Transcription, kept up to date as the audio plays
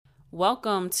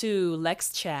Welcome to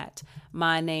Lex Chat.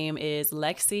 My name is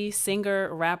Lexi,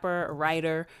 singer, rapper,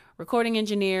 writer, recording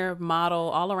engineer, model,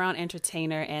 all-around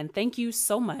entertainer, and thank you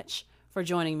so much for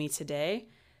joining me today.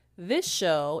 This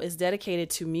show is dedicated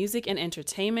to music and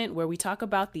entertainment, where we talk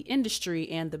about the industry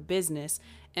and the business,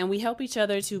 and we help each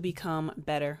other to become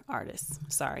better artists.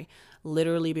 Sorry.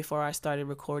 Literally before I started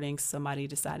recording, somebody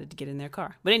decided to get in their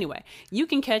car. But anyway, you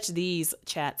can catch these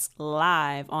chats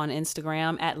live on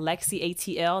Instagram at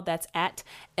LexiATL. That's at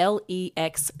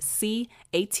LEXCATL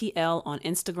on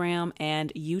Instagram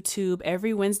and YouTube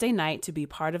every Wednesday night to be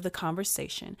part of the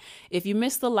conversation. If you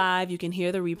missed the live, you can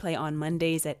hear the replay on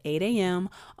Mondays at 8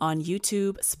 a.m. on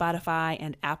YouTube, Spotify,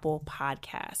 and Apple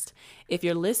Podcast. If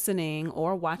you're listening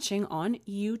or watching on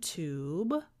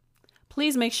YouTube,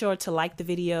 please make sure to like the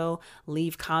video,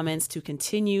 leave comments to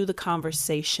continue the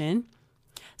conversation,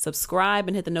 subscribe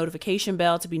and hit the notification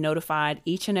bell to be notified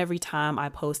each and every time I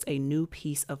post a new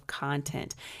piece of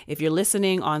content. If you're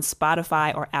listening on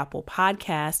Spotify or Apple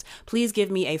Podcast, please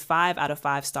give me a 5 out of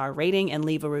 5 star rating and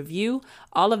leave a review.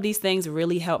 All of these things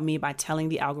really help me by telling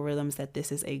the algorithms that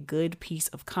this is a good piece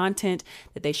of content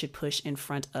that they should push in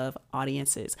front of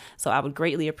audiences. So I would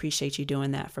greatly appreciate you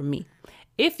doing that for me.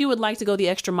 If you would like to go the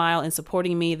extra mile in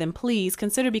supporting me, then please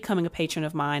consider becoming a patron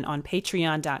of mine on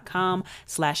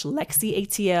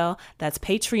patreon.com/LexiATL. That's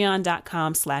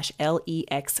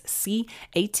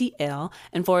patreon.com/LEXCATL.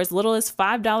 And for as little as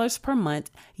 $5 per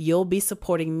month, you'll be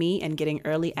supporting me and getting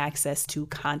early access to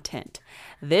content.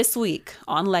 This week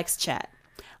on Lex Chat,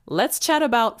 let's chat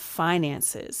about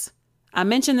finances. I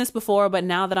mentioned this before, but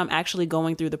now that I'm actually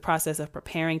going through the process of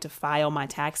preparing to file my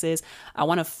taxes, I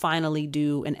want to finally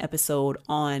do an episode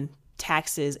on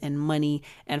taxes and money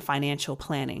and financial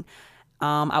planning.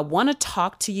 I want to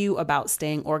talk to you about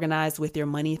staying organized with your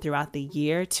money throughout the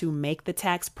year to make the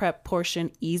tax prep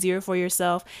portion easier for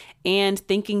yourself and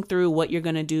thinking through what you're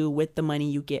going to do with the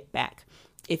money you get back.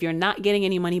 If you're not getting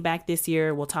any money back this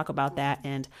year, we'll talk about that.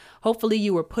 And hopefully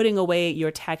you were putting away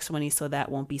your tax money so that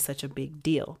won't be such a big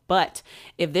deal. But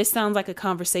if this sounds like a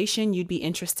conversation you'd be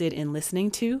interested in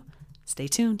listening to, stay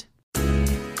tuned.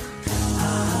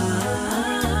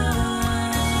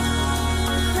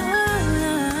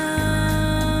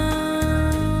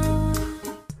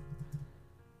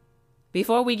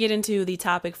 Before we get into the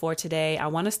topic for today, I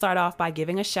want to start off by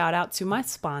giving a shout out to my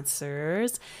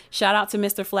sponsors. Shout out to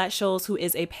Mr. Flat Shoals, who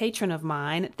is a patron of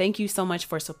mine. Thank you so much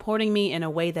for supporting me in a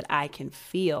way that I can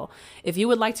feel. If you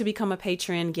would like to become a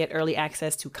patron, get early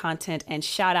access to content and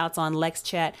shout outs on Lex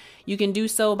Chat, you can do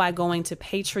so by going to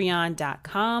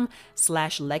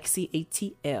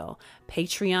patreon.com/LexiATL.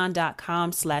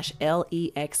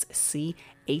 Patreon.com/LEXCATL.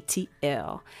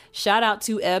 Shout out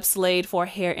to Eb Slade for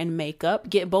hair and makeup.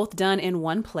 Get both done in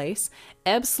one place.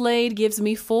 Eb Slade gives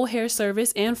me full hair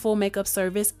service and full makeup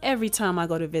service every time I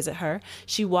go to visit her.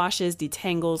 She washes,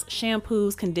 detangles,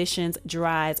 shampoos, conditions,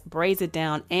 dries, braids it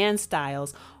down, and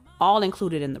styles, all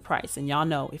included in the price. And y'all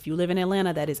know, if you live in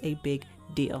Atlanta, that is a big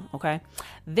deal, okay?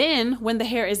 Then, when the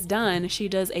hair is done, she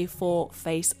does a full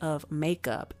face of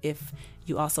makeup if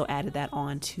you also added that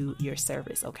on to your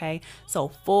service, okay? So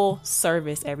full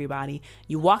service, everybody.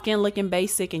 You walk in looking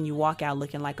basic and you walk out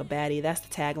looking like a baddie. That's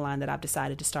the tagline that I've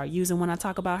decided to start using when I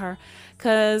talk about her,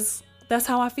 because that's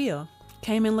how I feel.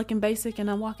 Came in looking basic and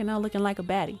I'm walking out looking like a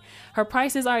baddie. Her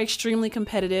prices are extremely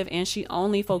competitive and she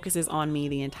only focuses on me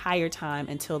the entire time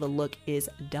until the look is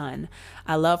done.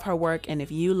 I love her work, and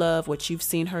if you love what you've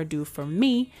seen her do for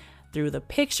me, through the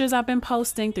pictures I've been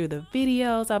posting, through the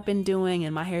videos I've been doing,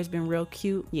 and my hair's been real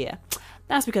cute, yeah,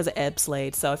 that's because of Eb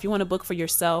Slade. So if you want to book for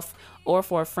yourself or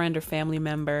for a friend or family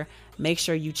member, make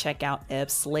sure you check out Eb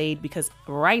Slade, because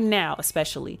right now,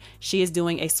 especially, she is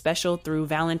doing a special through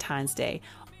Valentine's Day.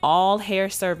 All hair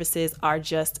services are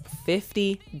just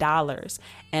 $50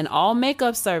 and all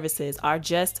makeup services are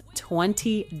just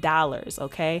 $20,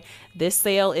 okay? This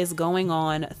sale is going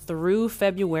on through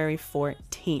February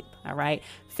 14th, all right?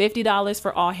 $50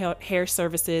 for all hair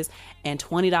services and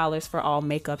 $20 for all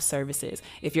makeup services.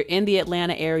 If you're in the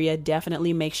Atlanta area,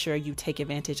 definitely make sure you take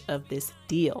advantage of this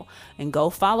deal. And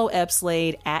go follow Eb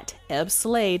Slade at Eb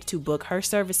Slade to book her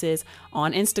services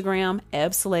on Instagram,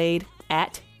 Eb Slade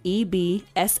at EBSLAYED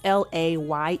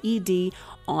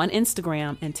on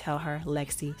Instagram, and tell her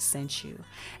Lexi sent you.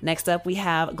 Next up, we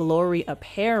have Glory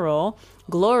Apparel.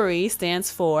 Glory stands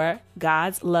for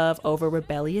God's Love Over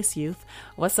Rebellious Youth.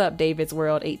 What's up, David's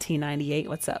World 1898?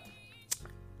 What's up?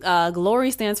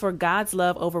 Glory stands for God's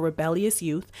Love Over Rebellious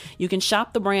Youth. You can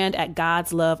shop the brand at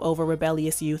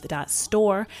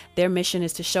godsloveoverrebelliousYouth.store. Their mission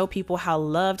is to show people how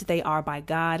loved they are by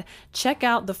God. Check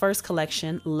out the first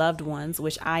collection, Loved Ones,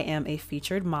 which I am a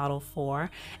featured model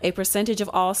for. A percentage of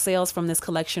all sales from this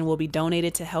collection will be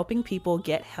donated to helping people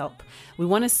get help. We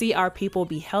want to see our people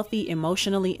be healthy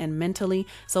emotionally and mentally,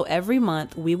 so every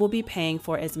month we will be paying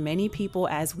for as many people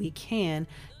as we can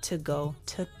to go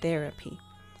to therapy.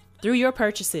 Through your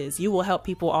purchases, you will help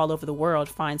people all over the world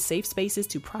find safe spaces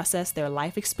to process their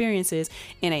life experiences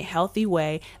in a healthy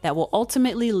way that will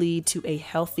ultimately lead to a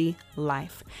healthy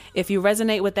life. If you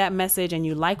resonate with that message and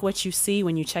you like what you see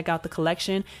when you check out the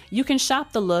collection, you can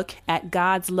shop the look at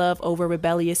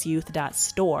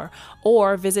godsloveoverrebelliousYouth.store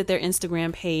or visit their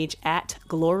Instagram page at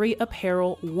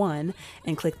gloryapparel1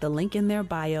 and click the link in their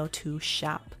bio to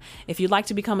shop. If you'd like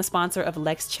to become a sponsor of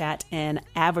Lex Chat and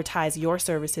advertise your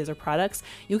services or products,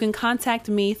 you can contact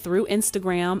me through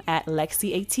Instagram at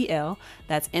LexiATL.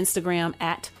 That's Instagram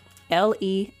at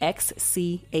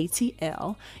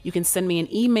LEXCATL. You can send me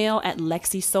an email at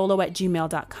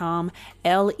lexisolo@gmail.com,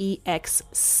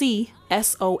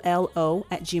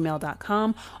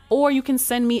 LEXCSOLO@gmail.com, or you can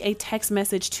send me a text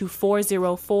message to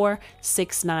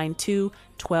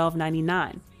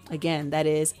 404-692-1299. Again, that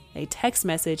is a text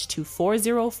message to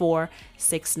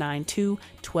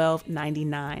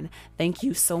 404-692-1299. Thank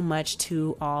you so much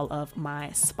to all of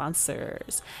my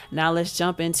sponsors. Now let's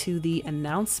jump into the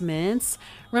announcements.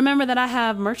 Remember that I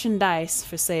have merchandise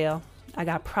for sale. I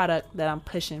got product that I'm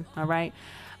pushing, all right?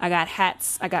 I got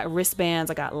hats, I got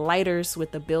wristbands, I got lighters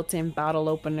with the built-in bottle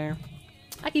opener.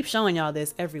 I keep showing y'all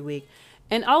this every week.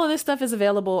 And all of this stuff is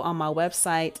available on my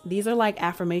website. These are like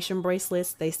affirmation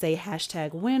bracelets. They say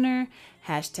 #winner,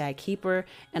 #keeper.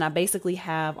 And I basically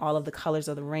have all of the colors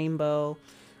of the rainbow.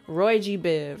 Roy G.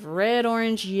 Biv, red,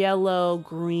 orange, yellow,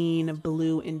 green,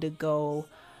 blue, indigo,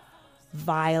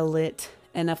 violet.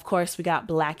 And of course, we got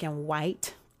black and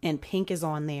white. And pink is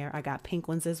on there. I got pink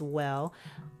ones as well.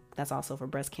 That's also for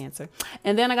breast cancer.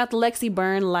 And then I got the Lexi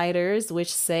Burn lighters,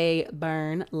 which say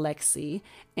Burn Lexi.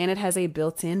 And it has a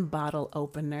built-in bottle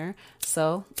opener.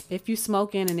 So if you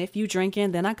smoking and if you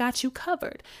drinking, then I got you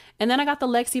covered. And then I got the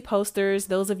Lexi posters.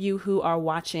 Those of you who are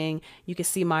watching, you can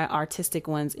see my artistic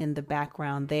ones in the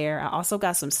background there. I also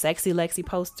got some sexy Lexi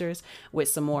posters with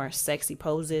some more sexy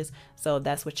poses. So if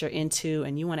that's what you're into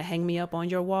and you want to hang me up on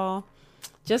your wall,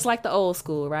 just like the old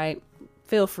school, right?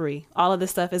 Feel free. All of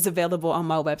this stuff is available on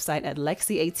my website at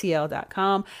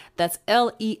lexiatl.com. That's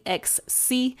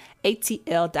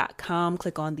LEXCATL.com.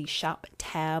 Click on the shop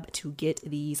tab to get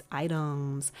these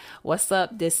items. What's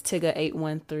up, this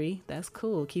Tigga813? That's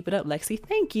cool. Keep it up, Lexi.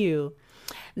 Thank you.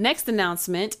 Next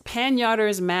announcement,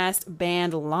 Panyarder's Mass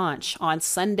Band launch on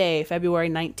Sunday, February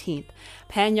 19th.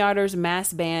 Panyarder's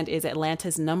Mass Band is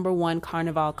Atlanta's #1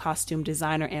 carnival costume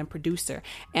designer and producer.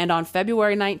 And on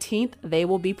February 19th, they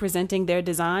will be presenting their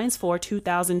designs for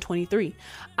 2023.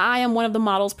 I am one of the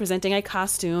models presenting a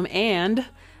costume, and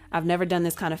I've never done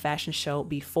this kind of fashion show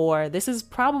before. This is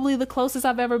probably the closest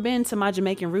I've ever been to my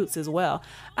Jamaican roots as well.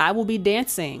 I will be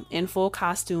dancing in full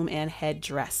costume and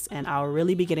headdress, and I'll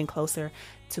really be getting closer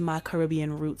to my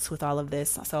Caribbean roots with all of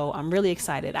this. So I'm really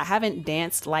excited. I haven't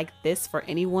danced like this for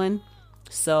anyone,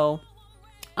 so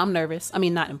I'm nervous. I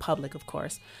mean, not in public, of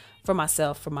course, for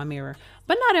myself, for my mirror,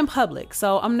 but not in public.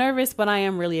 So I'm nervous, but I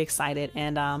am really excited.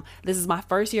 And this is my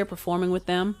first year performing with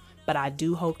them. But I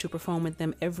do hope to perform with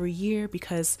them every year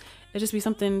because it'll just be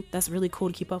something that's really cool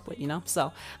to keep up with, you know?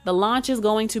 So the launch is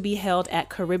going to be held at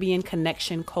Caribbean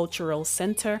Connection Cultural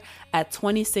Center at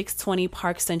 2620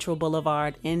 Park Central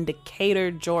Boulevard in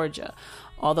Decatur, Georgia.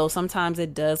 Although sometimes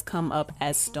it does come up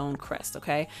as Stonecrest,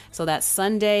 okay? So that's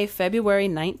Sunday, February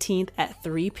 19th at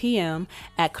 3 p.m.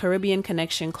 at Caribbean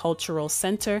Connection Cultural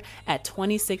Center at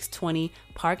 2620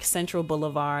 Park Central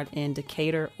Boulevard in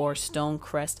Decatur or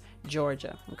Stonecrest,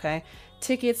 Georgia, okay?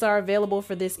 Tickets are available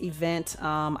for this event.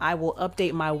 I will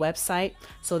update my website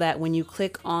so that when you go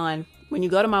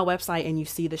to my website and you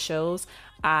see the shows,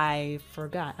 I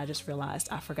just realized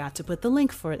I forgot to put the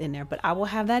link for it in there, but I will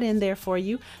have that in there for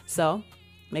you. So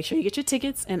make sure you get your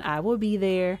tickets and I will be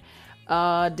there.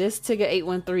 This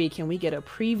Tigga813, can we get a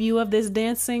preview of this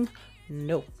dancing?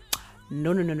 No.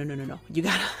 You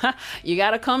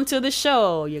gotta come to the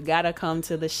show.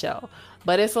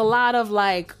 But it's a lot of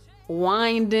like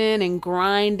winding and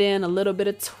grinding, a little bit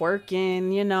of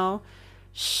twerking, you know,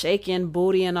 shaking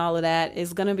booty and all of that.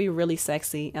 It's gonna be really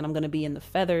sexy, and I'm gonna be in the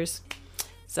feathers.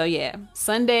 So yeah,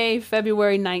 Sunday,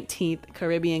 February 19th,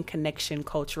 Caribbean Connection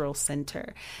Cultural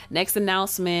Center. Next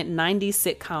announcement, 90s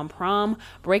sitcom prom.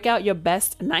 Break out your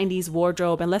best 90s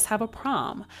wardrobe and let's have a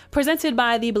prom. Presented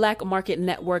by the Black Market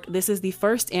Network, this is the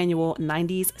first annual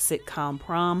 90s sitcom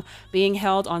prom being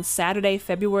held on Saturday,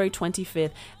 February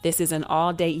 25th. This is an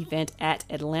all-day event at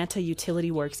Atlanta Utility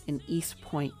Works in East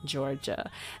Point, Georgia.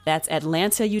 That's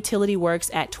Atlanta Utility Works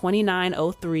at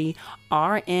 2903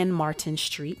 R.N. Martin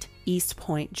Street, East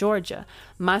Point, Georgia.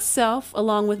 Myself,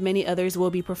 along with many others, will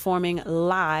be performing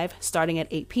live starting at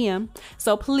 8 p.m.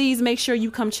 So please make sure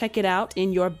you come check it out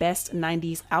in your best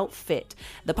 90s outfit.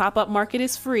 The pop-up market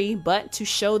is free, but to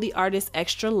show the artists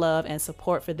extra love and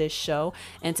support for this show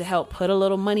and to help put a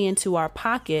little money into our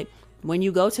pocket, when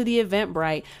you go to the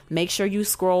Eventbrite, make sure you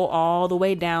scroll all the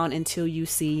way down until you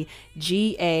see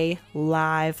GA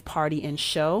Live Party and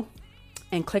Show,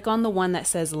 and click on the one that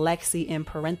says Lexi in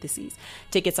parentheses.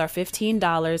 Tickets are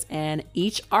 $15 and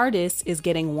each artist is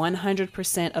getting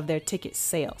 100% of their ticket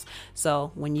sales.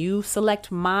 So when you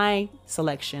select my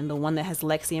selection, the one that has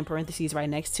Lexi in parentheses right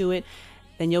next to it,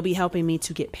 then you'll be helping me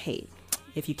to get paid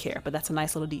if you care, but that's a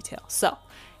nice little detail. So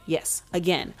yes,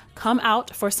 again, come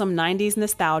out for some 90s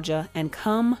nostalgia and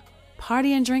come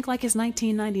party and drink like it's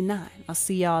 1999. I'll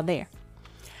see y'all there.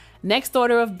 Next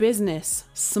order of business,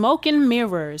 Smoke and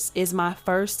Mirrors is my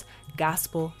first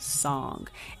gospel song.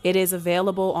 It is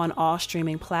available on all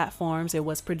streaming platforms. It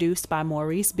was produced by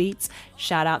Maurice Beats.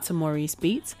 Shout out to Maurice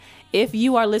Beats. If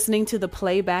you are listening to the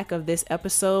playback of this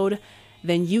episode,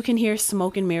 then you can hear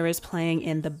Smoke and Mirrors playing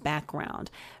in the background.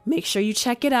 Make sure you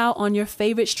check it out on your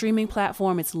favorite streaming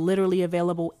platform. It's literally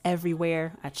available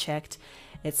everywhere. I checked.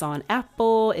 It's on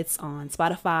Apple, it's on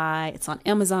Spotify, it's on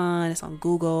Amazon, it's on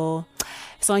Google,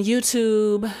 it's on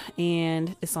YouTube,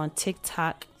 and it's on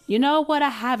TikTok. You know what? I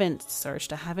haven't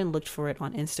searched. I haven't looked for it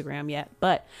on Instagram yet,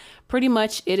 but pretty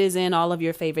much it is in all of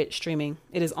your favorite streaming.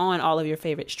 It is on all of your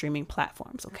favorite streaming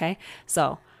platforms. Okay.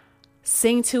 So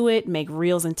sing to it, make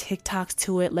reels and TikToks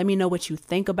to it. Let me know what you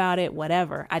think about it,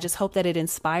 whatever. I just hope that it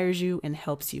inspires you and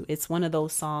helps you. It's one of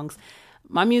those songs.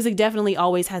 My music definitely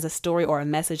always has a story or a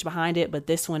message behind it, but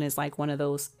this one is like one of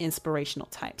those inspirational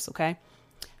types, okay?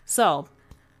 So,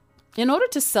 in order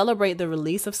to celebrate the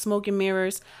release of Smoke and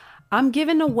Mirrors, I'm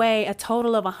giving away a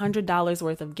total of $100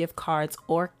 worth of gift cards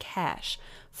or cash.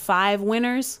 5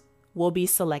 winners will be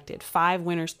selected. 5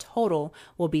 winners total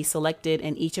will be selected,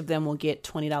 and each of them will get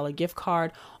 $20 gift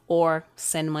card or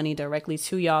send money directly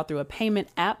to y'all through a payment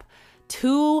app.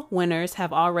 2 winners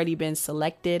have already been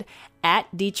selected,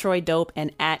 at Detroit Dope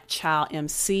and at Child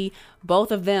MC.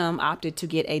 Both of them opted to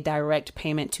get a direct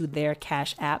payment to their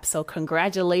Cash App. So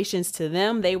congratulations to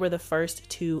them. They were the first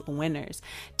 2 winners.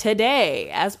 Today,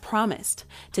 as promised,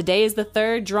 today is the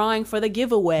 3rd drawing for the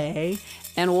giveaway.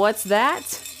 And what's that?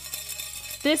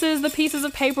 This is the pieces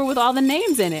of paper with all the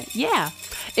names in it. Yeah.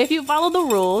 If you follow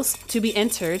the rules to be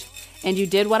entered, and you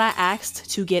did what I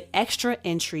asked to get extra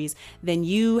entries, then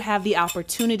you have the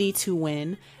opportunity to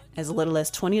win as little as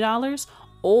 $20,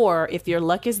 or if your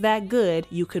luck is that good,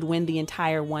 you could win the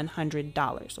entire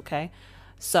 $100, okay?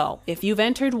 So if you've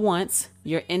entered once,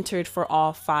 you're entered for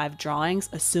all 5 drawings,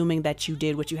 assuming that you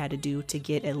did what you had to do to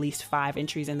get at least 5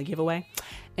 entries in the giveaway.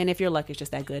 And if your luck is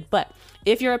just that good. But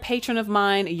if you're a patron of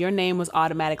mine, your name was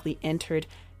automatically entered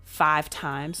 5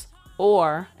 times,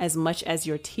 or as much as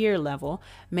your tier level.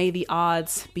 May the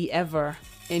odds be ever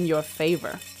in your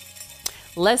favor.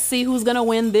 Let's see who's gonna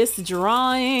win this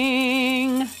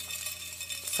drawing.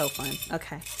 So fun.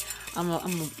 Okay, I'm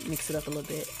gonna mix it up a little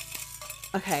bit.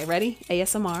 Okay, ready?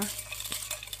 ASMR.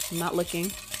 I'm not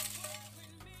looking.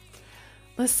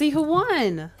 Let's see who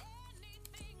won.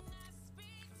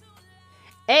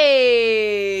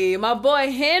 Hey, my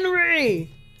boy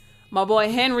Henry. My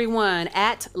boy Henry won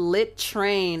at Lit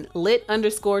Train,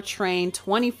 lit_train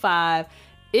 25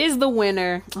 is the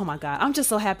winner. Oh my God. I'm just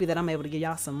so happy that I'm able to give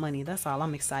y'all some money. That's all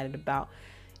I'm excited about.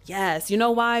 Yes. You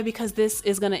know why? Because this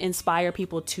is going to inspire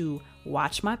people to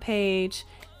watch my page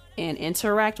and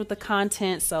interact with the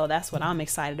content. So that's what I'm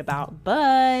excited about.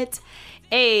 But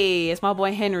hey, it's my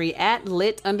boy Henry at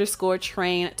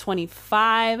lit_train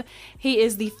 25. He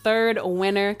is the 3rd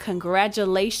winner.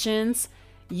 Congratulations.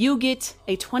 You get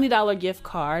a $20 gift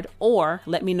card, or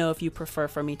let me know if you prefer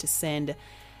for me to send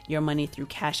your money through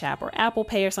Cash App or Apple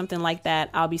Pay or something like that.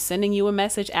 I'll be sending you a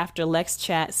message after Lex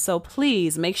Chat, so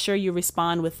please make sure you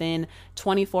respond within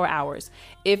 24 hours.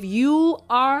 If you're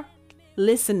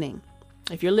listening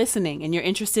and you're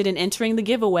interested in entering the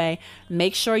giveaway,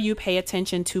 make sure you pay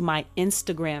attention to my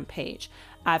Instagram page.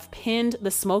 I've pinned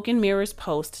the Smoke and Mirrors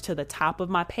post to the top of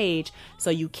my page so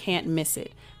you can't miss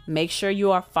it. Make sure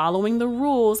you are following the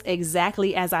rules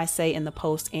exactly as I say in the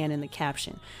post and in the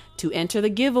caption. To enter the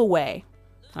giveaway,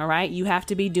 all right, you have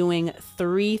to be doing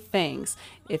 3 things.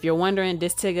 If you're wondering,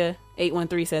 this Tigga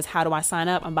 813 says, how do I sign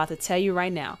up? I'm about to tell you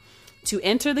right now. To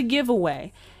enter the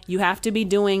giveaway, you have to be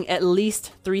doing at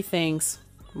least 3 things.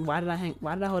 Why did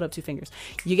I hold up 2 fingers?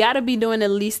 You got to be doing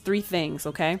at least 3 things,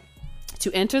 okay?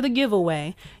 To enter the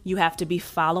giveaway, you have to be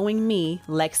following me,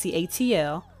 Lexi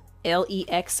ATL,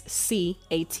 Lexi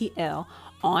ATL,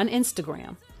 on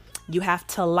Instagram. You have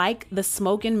to like the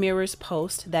Smoke and Mirrors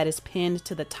post that is pinned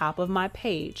to the top of my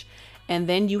page. And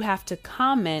then you have to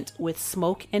comment with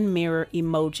smoke and mirror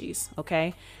emojis,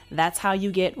 okay? That's how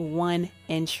you get 1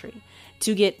 entry.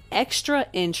 To get extra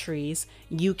entries,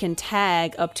 you can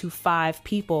tag up to 5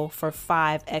 people for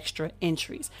 5 extra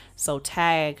entries. So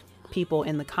tag people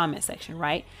in the comment section,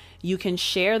 right? You can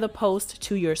share the post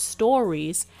to your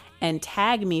stories and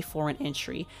tag me for an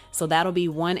entry. So that'll be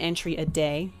 1 entry a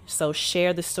day. So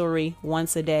share the story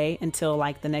once a day until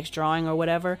like the next drawing or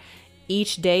whatever.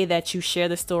 Each day that you share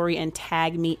the story and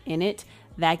tag me in it,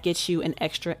 that gets you an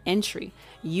extra entry.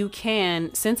 You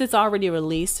can, since it's already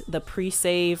released, the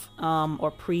pre-save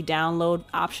or pre-download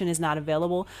option is not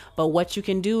available. But what you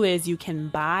can do is you can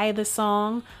buy the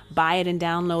song, buy it and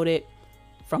download it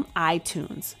from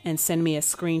iTunes and send me a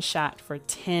screenshot for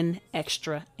 10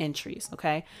 extra entries,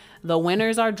 okay? The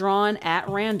winners are drawn at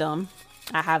random.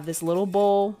 I have this little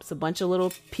bowl. It's a bunch of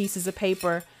little pieces of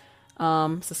paper.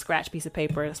 It's a scratch piece of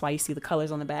paper. That's why you see the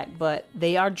colors on the back. But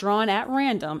they are drawn at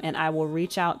random, and I will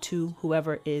reach out to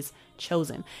whoever is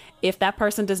chosen. If that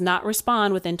person does not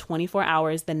respond within 24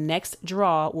 hours, the next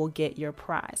draw will get your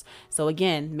prize. So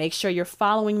again, make sure you're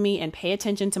following me and pay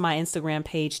attention to my Instagram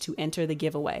page to enter the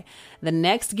giveaway. The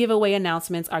next giveaway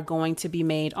announcements are going to be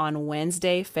made on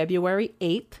Wednesday, February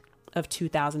 8th of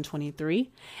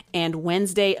 2023 and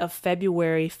Wednesday of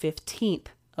February 15th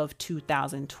of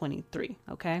 2023.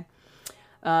 Okay.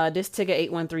 This Tigga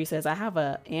 813 says, I have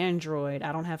a Android.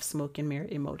 I don't have smoke and mirror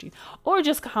emoji. Or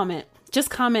just comment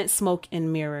smoke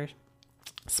and mirrors,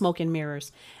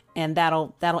 and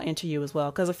that'll enter you as well.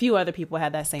 Because a few other people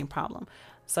had that same problem.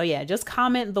 So yeah, just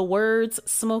comment the words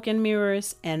smoke and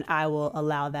mirrors and I will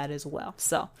allow that as well.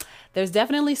 So there's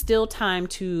definitely still time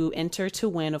to enter to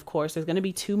win. Of course, there's going to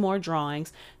be 2 more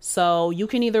drawings. So you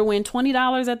can either win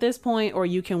 $20 at this point or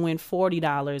you can win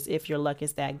 $40 if your luck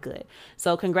is that good.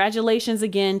 So congratulations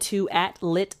again to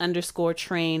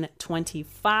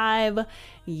 @lit_train25.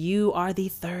 You are the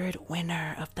 3rd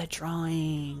winner of the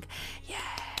drawing. Yay.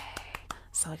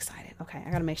 So excited. Okay,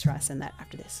 I got to make sure I send that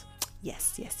after this.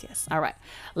 Yes. All right,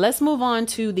 let's move on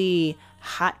to the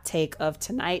hot take of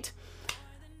tonight.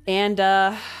 And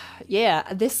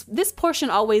yeah, this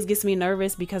portion always gets me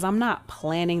nervous because I'm not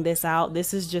planning this out.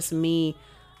 This is just me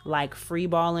like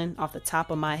freeballing off the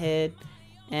top of my head.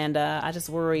 And I just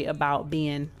worry about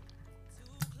being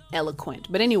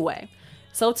eloquent. But anyway,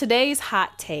 so today's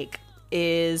hot take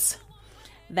is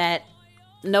that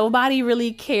nobody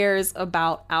really cares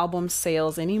about album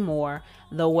sales anymore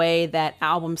the way that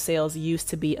album sales used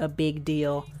to be a big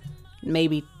deal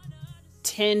maybe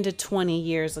 10 to 20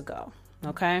 years ago.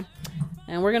 Okay.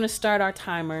 And we're going to start our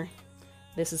timer.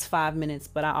 This is 5 minutes,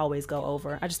 but I always go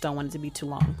over. I just don't want it to be too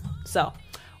long. So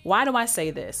why do I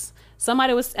say this?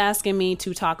 Somebody was asking me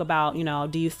to talk about,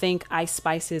 do you think Ice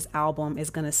Spice's album is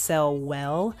going to sell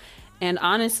well? And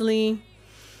honestly,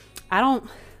 I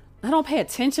don't pay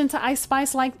attention to Ice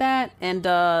Spice like that. And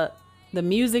the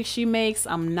music she makes,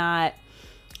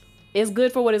 it's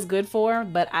good for what it's good for,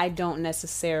 but I don't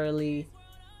necessarily,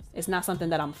 it's not something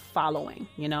that I'm following,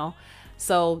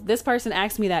 So this person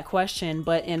asked me that question,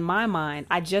 but in my mind,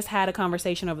 I just had a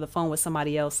conversation over the phone with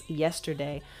somebody else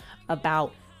yesterday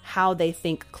about how they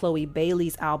think Chloe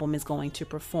Bailey's album is going to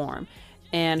perform.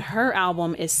 And her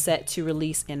album is set to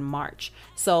release in March.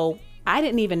 So I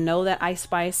didn't even know that Ice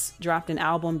Spice dropped an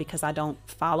album because I don't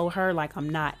follow her. Like, I'm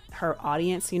not her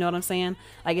audience. You know what I'm saying?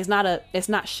 Like, it's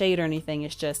not shade or anything.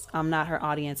 It's just, I'm not her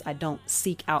audience. I don't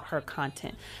seek out her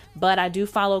content, but I do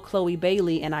follow Chloe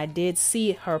Bailey and I did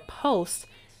see her post,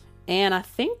 and I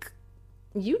think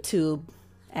YouTube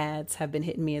ads have been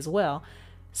hitting me as well,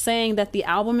 saying that the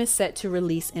album is set to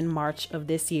release in March of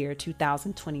this year,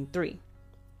 2023.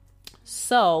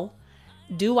 So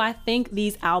do I think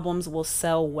these albums will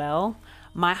sell well?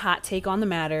 My hot take on the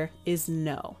matter is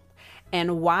no.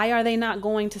 And why are they not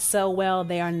going to sell well?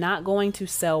 They are not going to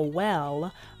sell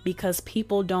well because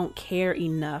people don't care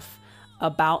enough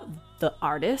about the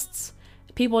artists.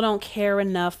 People don't care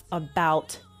enough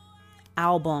about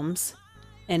albums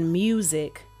and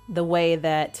music the way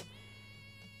that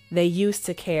they used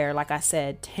to care, like I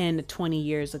said, 10 to 20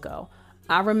 years ago.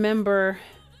 I remember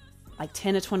like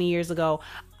 10 to 20 years ago.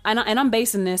 And I'm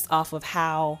basing this off of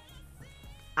how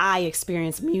I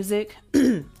experienced music.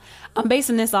 I'm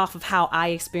basing this off of how I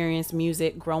experienced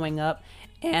music growing up.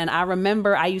 And I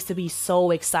remember I used to be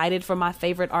so excited for my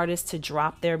favorite artists to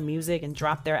drop their music and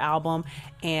drop their album.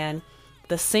 And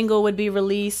the single would be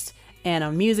released and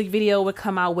a music video would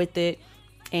come out with it.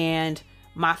 And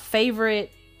my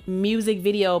favorite music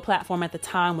video platform at the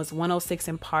time was 106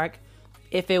 in Park.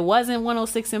 If it wasn't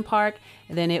 106 in Park,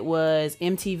 then it was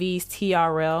MTV's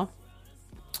TRL.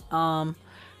 And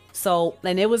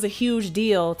it was a huge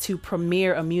deal to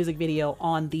premiere a music video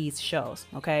on these shows.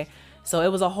 Okay. So it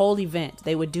was a whole event.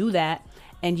 They would do that.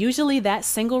 And usually that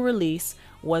single release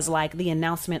was like the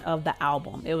announcement of the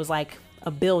album. It was like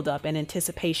a buildup and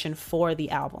anticipation for the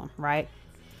album, right?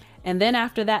 And then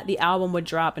after that, the album would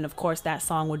drop. And of course, that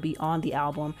song would be on the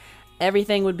album.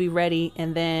 Everything would be ready.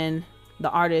 And then the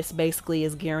artist basically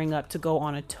is gearing up to go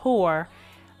on a tour,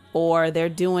 or they're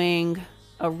doing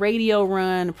a radio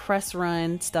run, press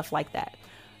run, stuff like that.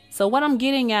 So what I'm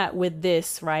getting at with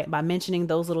this, right, by mentioning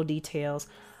those little details,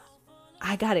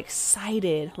 I got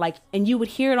excited, and you would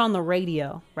hear it on the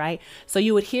radio, right? So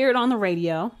you would hear it on the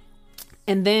radio,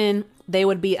 and then they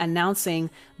would be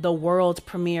announcing the world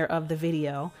premiere of the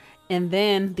video, and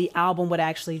then the album would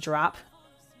actually drop,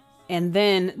 and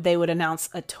then they would announce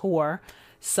a tour.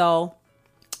 So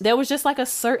there was just like a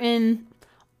certain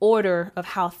order of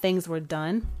how things were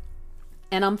done.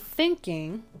 And I'm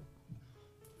thinking,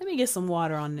 let me get some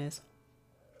water on this.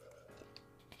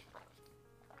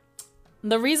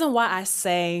 The reason why I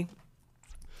say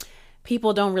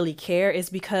people don't really care is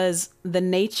because the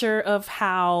nature of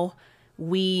how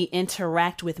we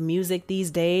interact with music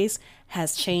these days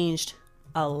has changed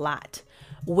a lot.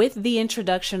 With the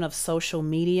introduction of social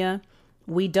media,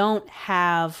 we don't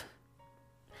have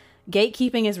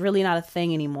gatekeeping is really not a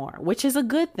thing anymore, which is a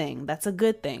good thing. That's a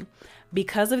good thing.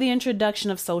 Because of the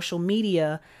introduction of social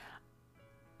media,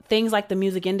 things like the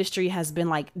music industry has been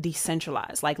like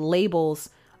decentralized. Like labels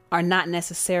are not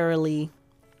necessarily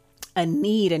a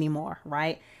need anymore,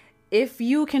 right? If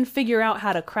you can figure out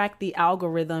how to crack the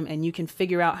algorithm and you can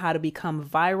figure out how to become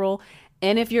viral,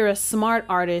 and if you're a smart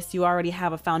artist, you already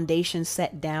have a foundation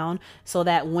set down so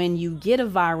that when you get a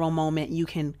viral moment, you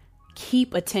can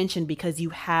keep attention because you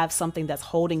have something that's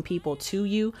holding people to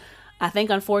you. I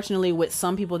think, unfortunately, with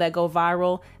some people that go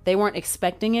viral, they weren't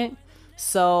expecting it.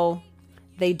 So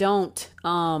they don't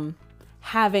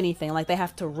have anything. Like, they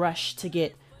have to rush to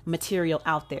get material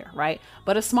out there, right?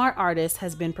 But a smart artist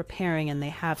has been preparing and they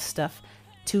have stuff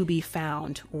to be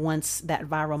found once that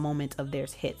viral moment of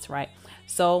theirs hits, right?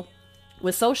 So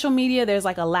with social media, there's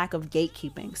like a lack of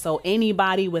gatekeeping. So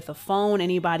anybody with a phone,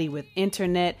 anybody with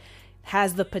internet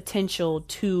has the potential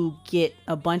to get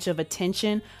a bunch of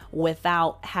attention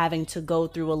without having to go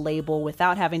through a label,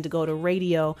 without having to go to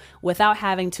radio, without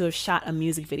having to have shot a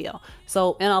music video.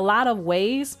 So in a lot of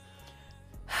ways,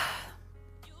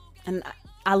 and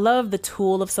I love the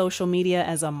tool of social media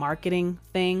as a marketing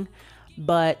thing,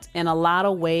 but in a lot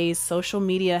of ways, social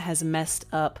media has messed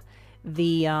up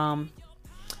the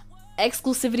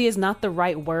exclusivity is not the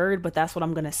right word, but that's what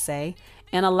I'm going to say.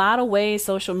 In a lot of ways,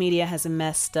 social media has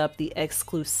messed up the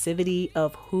exclusivity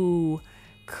of who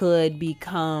could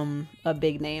become a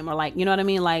big name, or like, you know what I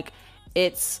mean? Like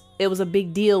it was a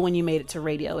big deal when you made it to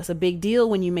radio. It's a big deal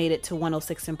when you made it to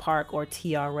 106 in Park or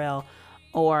TRL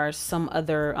or some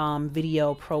other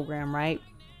video program, right?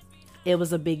 It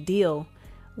was a big deal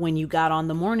when you got on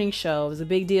the morning show. It was a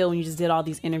big deal when you just did all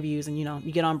these interviews and, you know,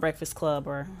 you get on Breakfast Club,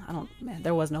 or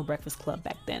there was no Breakfast Club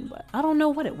back then, but I don't know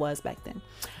what it was back then.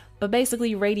 But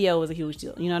basically radio was a huge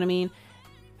deal. You know what I mean?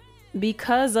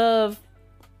 Because of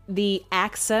the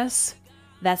access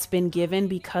that's been given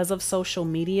because of social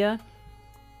media,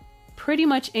 pretty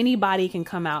much anybody can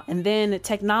come out. And then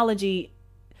technology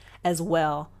as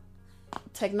well.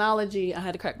 Technology, I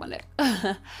had to crack my neck.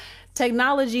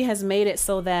 Technology has made it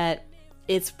so that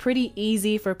it's pretty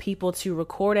easy for people to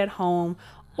record at home,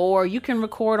 or you can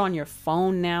record on your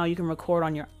phone now. You can record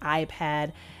on your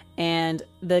iPad, and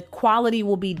the quality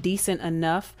will be decent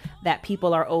enough that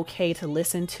people are okay to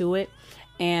listen to it.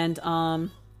 And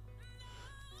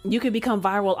you could become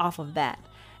viral off of that.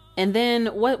 And then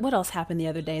what else happened the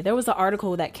other day? There was an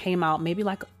article that came out maybe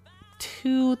like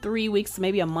 2-3 weeks,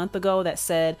 maybe a month ago, that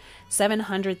said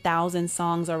 700,000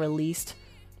 songs are released,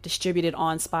 distributed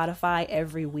on Spotify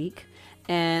every week.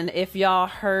 And if y'all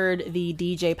heard the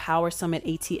DJ Power Summit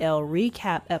ATL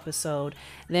recap episode,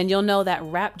 then you'll know that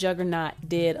Rap Juggernaut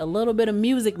did a little bit of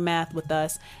music math with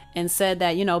us and said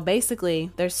that, you know,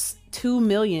 basically there's 2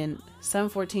 million, 7,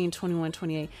 14, 21,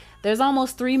 28. There's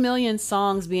almost 3 million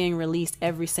songs being released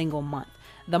every single month.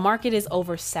 the market is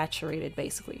oversaturated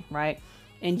basically, right?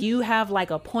 And you have like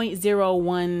a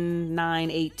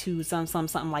 0.01982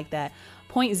 something like that,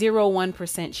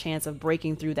 0.01% chance of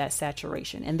breaking through that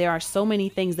saturation. And there are so many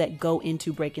things that go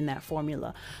into breaking that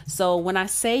formula. So when I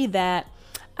say that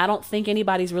I don't think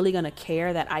anybody's really going to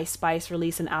care that Ice Spice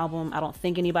released an album, I don't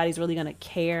think anybody's really going to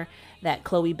care that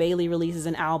Chloe Bailey releases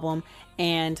an album,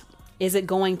 and is it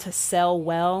going to sell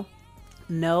well?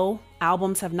 No,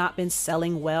 albums have not been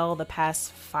selling well the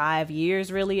past 5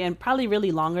 years really, and probably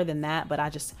really longer than that, but I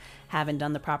just haven't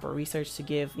done the proper research to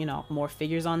give, more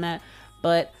figures on that.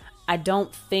 But I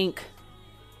don't think,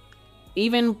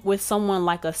 even with someone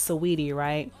like a Saweetie,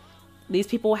 right? These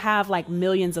people have like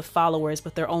millions of followers,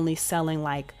 but they're only selling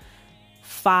like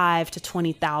 5 to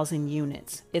 20,000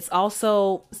 units. It's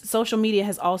also, social media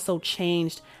has also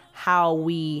changed how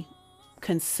we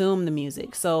consume the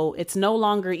music. So it's no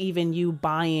longer even you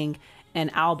buying an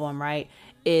album, right?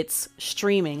 It's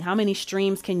streaming. How many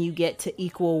streams can you get to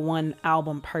equal one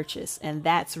album purchase? And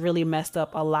that's really messed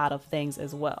up a lot of things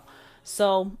as well.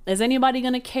 So is anybody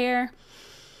going to care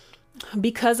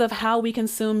because of how we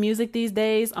consume music these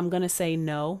days? I'm going to say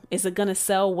no. Is it going to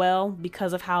sell well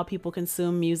because of how people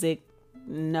consume music?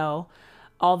 No.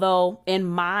 Although in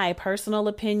my personal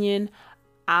opinion,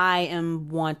 I am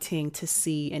wanting to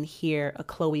see and hear a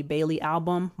Chloe Bailey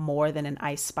album more than an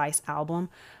Ice Spice album.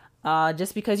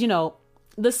 Just because,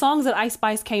 the songs that Ice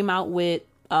Spice came out with,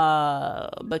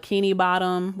 Bikini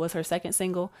Bottom was her second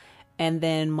single, and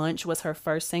then Munch was her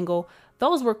first single.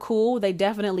 Those were cool. They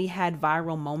definitely had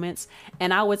viral moments.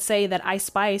 And I would say that Ice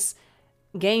Spice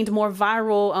gained more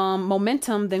viral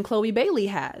momentum than Chloe Bailey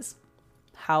has.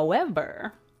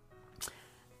 However,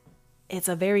 it's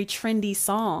a very trendy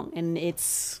song, and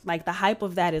it's like the hype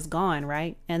of that is gone,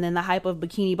 right? And then the hype of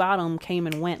Bikini Bottom came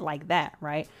and went like that,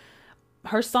 right?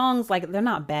 Her songs, like, they're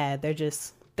not bad.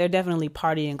 They're definitely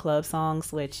party and club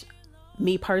songs, which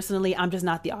me personally, I'm just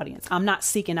not the audience. I'm not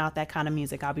seeking out that kind of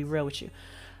music. I'll be real with you.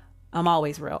 I'm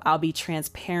always real. I'll be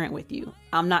transparent with you.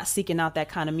 I'm not seeking out that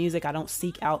kind of music. I don't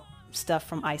seek out stuff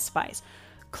from Ice Spice.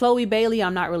 Chloe Bailey,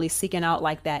 I'm not really seeking out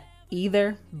like that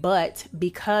either, but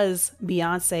because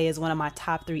Beyonce is one of my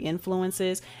top 3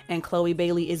 influences and Chloe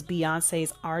Bailey is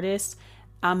Beyonce's artist,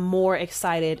 I'm more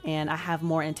excited and I have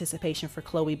more anticipation for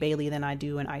Chloe Bailey than I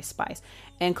do in Ice Spice.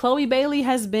 And Chloe Bailey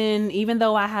has been, even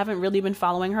though I haven't really been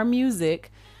following her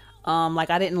music, like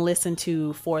I didn't listen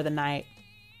to For the Night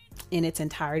in its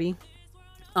entirety,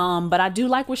 but I do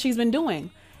like what she's been doing,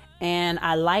 and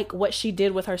I like what she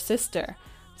did with her sister.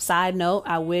 Side note,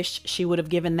 I wish she would have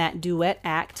given that duet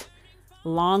act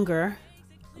longer,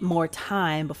 more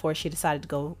time before she decided to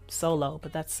go solo,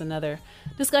 but that's another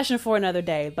discussion for another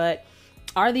day. But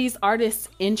are these artists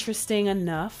interesting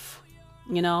enough?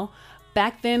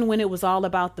 Back then when it was all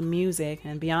about the music,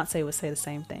 and Beyonce would say the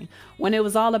same thing, when it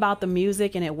was all about the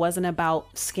music and it wasn't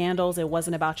about scandals, it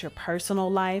wasn't about your personal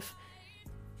life,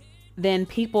 then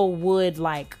people would,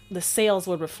 like, the sales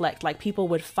would reflect, like people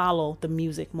would follow the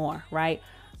music more, right?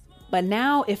 But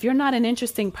now if you're not an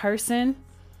interesting person,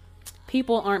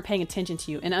 people aren't paying attention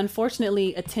to you. And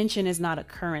unfortunately, attention is not a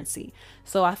currency.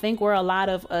 So I think where a lot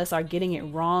of us are getting it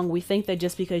wrong, we think that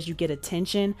just because you get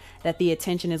attention, that the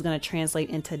attention is going to translate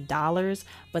into dollars,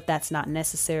 but that's not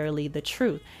necessarily the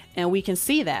truth. And we can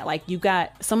see that, like, you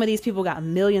got some of these people got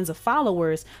millions of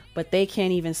followers, but they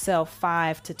can't even sell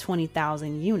 5 to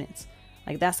 20,000 units.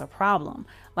 Like, that's a problem.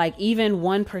 Like, even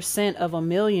 1% of a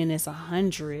million is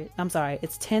 100. I'm sorry,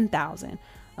 it's 10,000.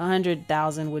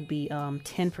 100,000 would be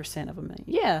 10% of a million.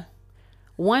 Yeah.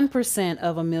 1%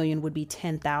 of a million would be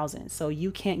 10,000. So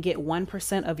you can't get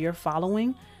 1% of your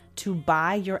following to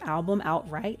buy your album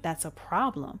outright. That's a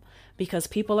problem, because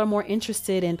people are more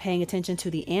interested in paying attention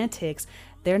to the antics.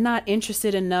 They're not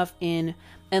interested enough in,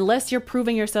 unless you're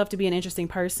proving yourself to be an interesting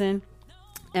person.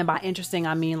 And by interesting,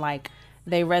 I mean like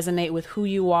they resonate with who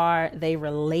you are. They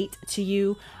relate to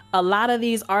you. A lot of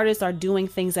these artists are doing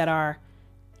things that are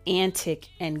antic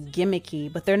and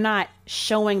gimmicky, but they're not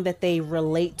showing that they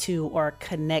relate to or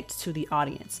connect to the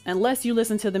audience. Unless you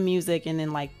listen to the music and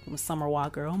then, like Summer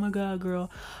Walker, oh my god girl,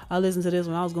 I listened to this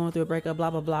when I was going through a breakup, blah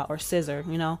blah blah, or Scissor,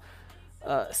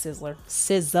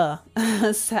 SZA.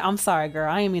 I'm sorry girl,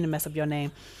 I didn't mean to mess up your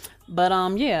name. But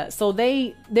yeah, so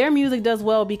their music does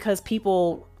well because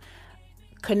people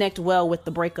connect well with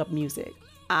the breakup music.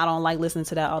 I don't like listening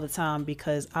to that all the time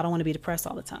because I don't want to be depressed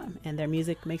all the time, and their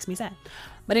music makes me sad.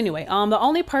 But anyway, the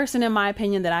only person in my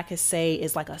opinion that I could say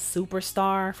is like a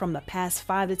superstar from the past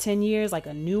 5 to 10 years, like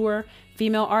a newer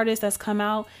female artist that's come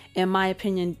out, in my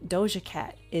opinion, Doja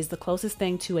Cat is the closest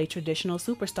thing to a traditional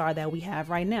superstar that we have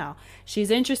right now.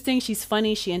 She's interesting, she's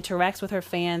funny, she interacts with her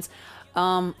fans.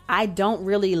 I don't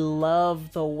really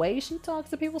love the way she talks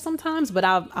to people sometimes, but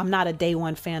I'm not a day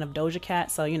one fan of Doja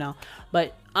Cat. So,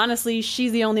 but honestly,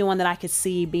 she's the only one that I could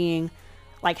see being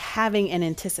like having an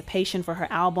anticipation for her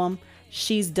album.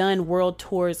 She's done world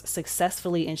tours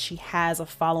successfully and she has a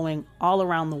following all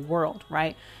around the world,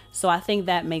 right? So I think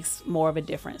that makes more of a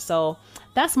difference. So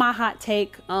that's my hot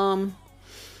take.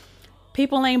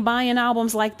 People ain't buying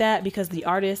albums like that because the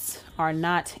artists are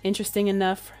not interesting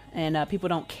enough and people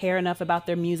don't care enough about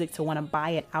their music to want to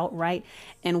buy it outright.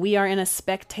 And we are in a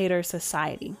spectator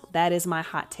society. That is my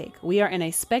hot take. We are in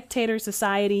a spectator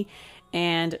society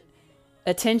and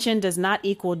attention does not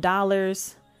equal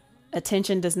dollars.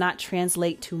 Attention does not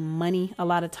translate to money a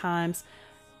lot of times.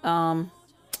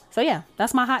 So yeah,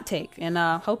 that's my hot take. And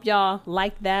hope y'all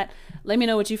like that. Let me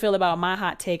know what you feel about my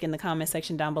hot take in the comment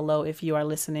section down below if you are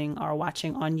listening or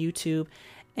watching on YouTube.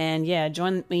 And yeah,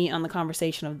 join me on the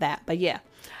conversation of that. But yeah.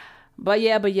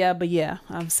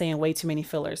 I'm saying way too many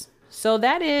fillers. So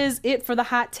that is it for the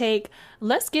hot take.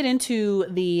 Let's get into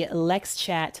the Lex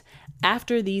chat.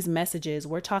 After these messages,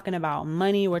 we're talking about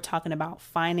money. We're talking about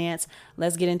finance.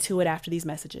 Let's get into it after these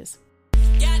messages.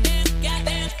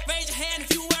 Goddamn, raise your hand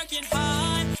if you working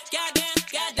hard.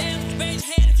 Goddamn, raise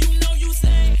your hand if you know you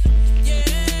say, yeah.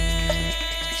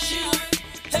 She work,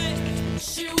 hey,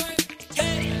 she work,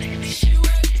 hey, she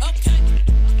work, okay,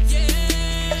 yeah.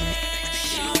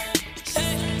 She work,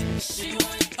 hey, she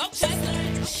work,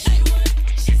 okay, she work,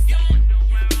 she's gone.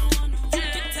 You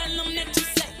can tell them that you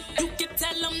say, you can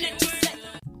tell them that you say.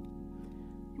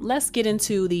 Let's get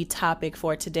into the topic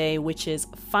for today, which is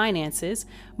finances.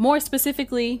 More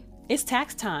specifically, it's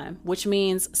tax time, which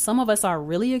means some of us are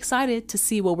really excited to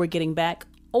see what we're getting back,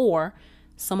 or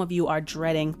some of you are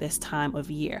dreading this time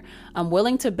of year. I'm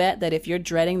willing to bet that if you're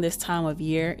dreading this time of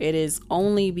year, it is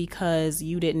only because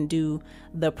you didn't do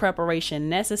the preparation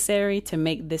necessary to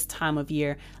make this time of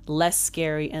year less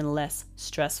scary and less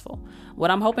stressful.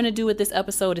 What I'm hoping to do with this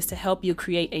episode is to help you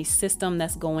create a system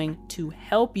that's going to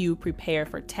help you prepare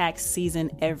for tax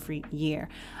season every year.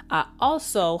 I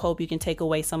also hope you can take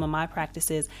away some of my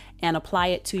practices and apply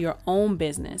it to your own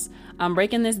business. I'm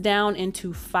breaking this down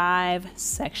into 5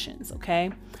 sections,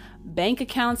 okay? Bank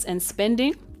accounts and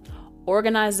spending,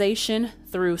 organization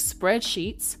through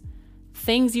spreadsheets,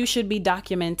 things you should be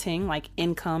documenting like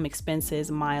income,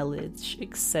 expenses, mileage,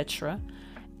 etc.,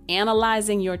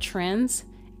 analyzing your trends,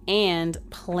 and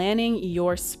planning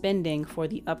your spending for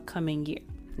the upcoming year.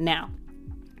 Now,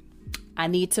 I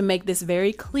need to make this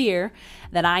very clear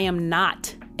that I am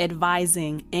not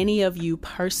advising any of you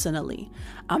personally.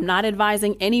 I'm not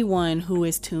advising anyone who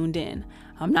is tuned in.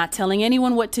 I'm not telling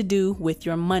anyone what to do with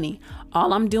your money.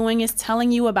 All I'm doing is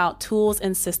telling you about tools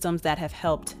and systems that have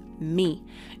helped me.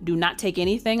 Do not take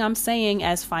anything I'm saying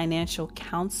as financial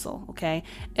counsel, okay?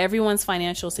 Everyone's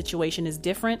financial situation is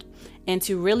different, and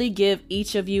to really give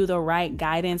each of you the right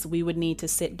guidance, we would need to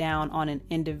sit down on an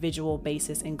individual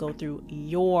basis and go through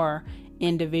your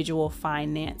individual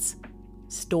finance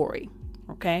story,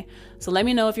 okay? So let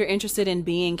me know if you're interested in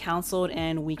being counseled,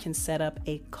 and we can set up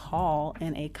a call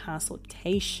and a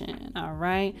consultation, all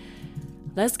right?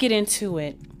 Let's get into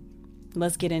it.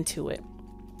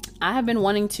 I have been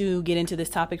wanting to get into this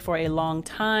topic for a long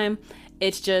time.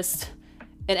 It's just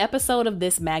an episode of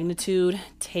this magnitude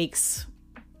takes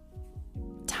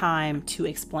time to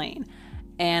explain.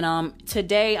 And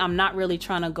today I'm not really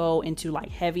trying to go into like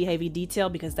heavy detail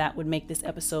because that would make this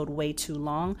episode way too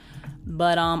long.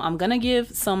 But I'm going to give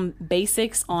some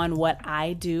basics on what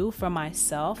I do for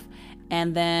myself.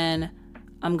 And then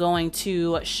I'm going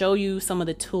to show you some of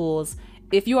the tools.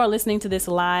 If you are listening to this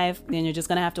live, then you're just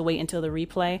going to have to wait until the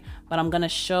replay. But I'm going to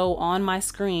show on my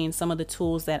screen some of the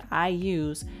tools that I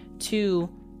use to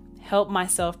help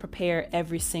myself prepare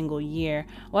every single year.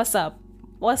 What's up?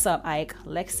 What's up, Ike?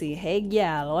 Lexi. Hey,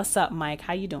 gal. What's up, Mike?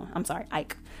 How you doing? I'm sorry,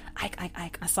 Ike.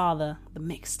 Ike. I saw the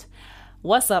mixed.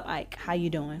 What's up, Ike? How you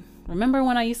doing? Remember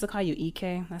when I used to call you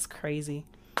EK? That's crazy.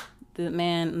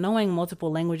 Man, knowing multiple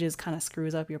languages kind of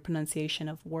screws up your pronunciation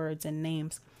of words and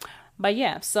names. But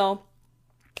yeah, so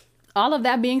all of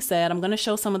that being said, I'm going to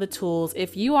show some of the tools.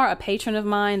 If you are a patron of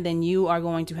mine, then you are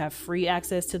going to have free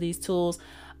access to these tools.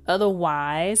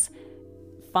 Otherwise,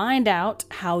 find out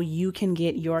how you can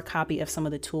get your copy of some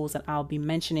of the tools that I'll be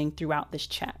mentioning throughout this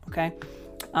chat, okay?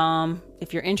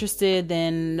 If you're interested,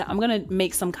 then I'm going to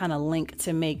make some kind of link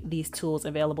to make these tools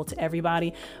available to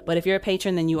everybody. But if you're a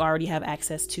patron, then you already have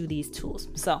access to these tools.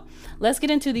 So let's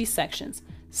get into these sections.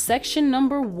 Section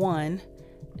number 1.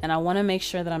 And I want to make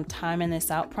sure that I'm timing this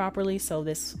out properly so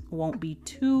this won't be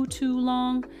too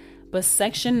long. But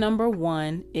section number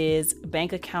 1 is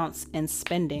bank accounts and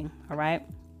spending. All right.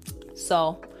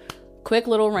 So quick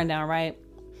little rundown, right?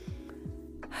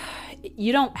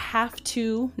 You don't have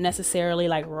to necessarily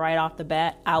like right off the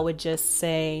bat. I would just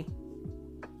say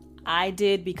I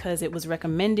did because it was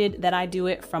recommended that I do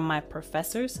it from my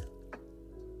professors.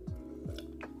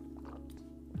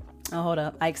 Oh, hold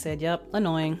up. Ike said, yep,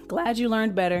 annoying. Glad you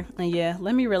learned better. And yeah,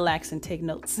 let me relax and take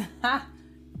notes.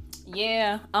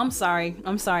 Yeah, I'm sorry.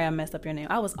 I messed up your name.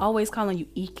 I was always calling you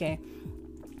Ike.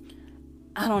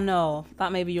 I don't know.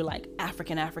 Thought maybe you're like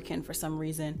African for some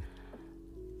reason.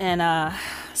 And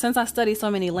since I study so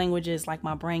many languages, like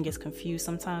my brain gets confused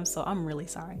sometimes. So I'm really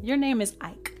sorry. Your name is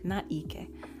Ike, not Ike.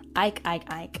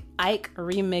 Ike. Ike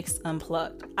Remixed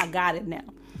Unplugged. I got it now.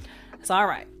 So, all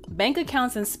right. Bank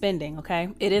accounts and spending, okay?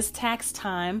 It is tax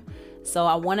time. So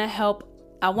I want to help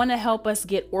us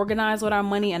get organized with our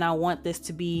money, and I want this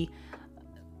to be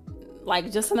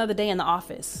like just another day in the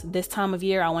office. This time of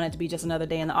year, I want it to be just another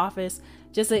day in the office.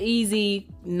 Just an easy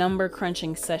number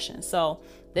crunching session. So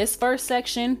this first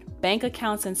section, bank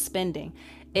accounts and spending.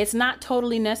 It's not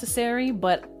totally necessary,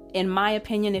 but in my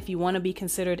opinion, if you want to be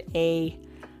considered I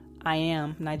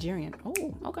am Nigerian.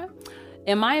 Oh, okay.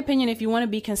 In my opinion, if you want to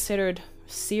be considered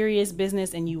serious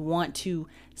business and you want to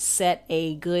set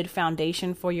a good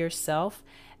foundation for yourself,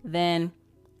 then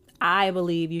I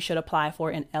believe you should apply for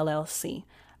an LLC.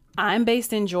 I'm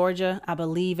based in Georgia. I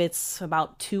believe it's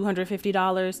about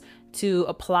 $250 to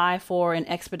apply for an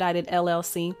expedited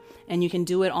LLC, and you can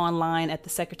do it online at the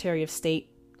Secretary of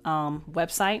State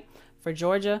website for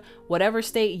Georgia. Whatever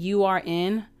state you are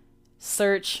in,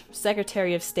 search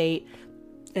Secretary of State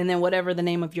and then whatever the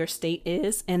name of your state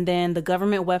is, and then the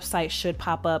government website should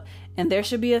pop up, and there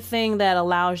should be a thing that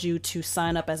allows you to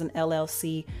sign up as an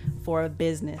LLC for a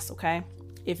business, okay?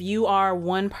 If you are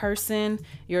one person,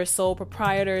 you're a sole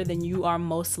proprietor, then you are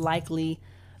most likely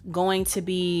going to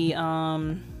be,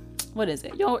 You're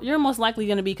most likely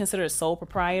going to be considered a sole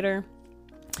proprietor.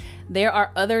 There are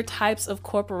other types of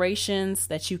corporations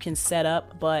that you can set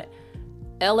up, but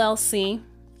LLC,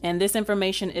 and this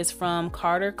information is from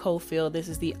Carter Cofield. This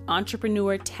is the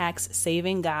Entrepreneur Tax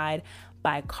Saving Guide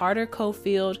by Carter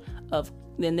Cofield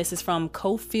then this is from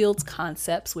Cofield's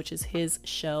Concepts, which is his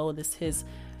show. This is his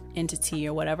entity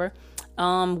or whatever.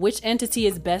 Which entity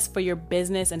is best for your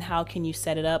business and how can you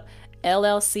set it up?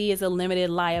 LLC is a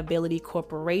limited liability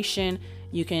corporation.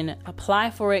 You can apply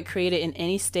for it, create it in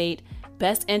any state.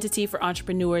 Best entity for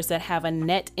entrepreneurs that have a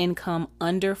net income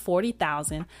under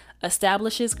 $40,000,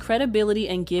 establishes credibility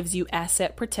and gives you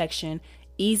asset protection,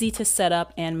 easy to set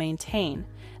up and maintain.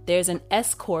 There's an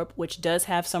S Corp, which does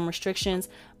have some restrictions,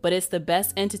 but it's the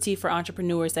best entity for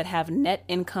entrepreneurs that have net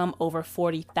income over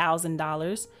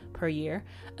 $40,000 per year,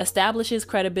 establishes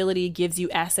credibility, gives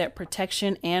you asset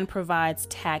protection, and provides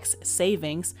tax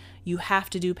savings. You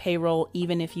have to do payroll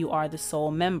even if you are the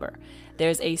sole member.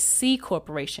 There's a C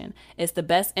Corporation. It's the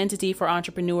best entity for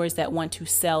entrepreneurs that want to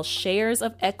sell shares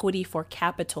of equity for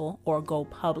capital or go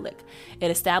public. It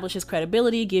establishes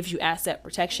credibility, gives you asset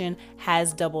protection,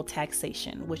 has double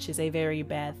taxation, which is a very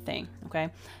bad thing. Okay.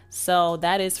 So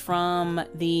that is from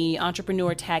the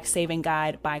Entrepreneur Tax Saving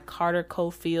Guide by Carter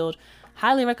Cofield.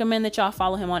 Highly recommend that y'all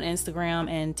follow him on Instagram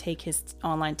and take his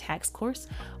online tax course,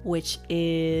 which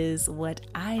is what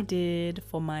I did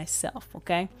for myself.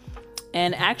 Okay.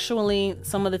 And actually,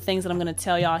 some of the things that I'm going to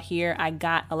tell y'all here, I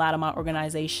got a lot of my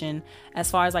organization,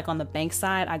 as far as like on the bank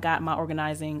side, I got my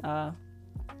organizing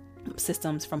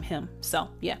systems from him. So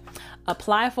yeah,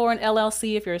 apply for an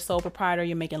LLC if you're a sole proprietor,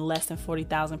 you're making less than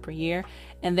 $40,000 per year.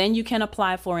 And then you can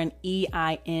apply for an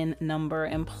EIN number,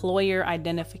 employer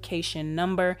identification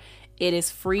number. It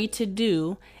is free to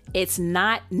do. It's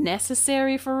not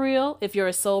necessary for real if you're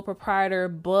a sole proprietor,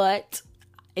 but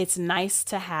it's nice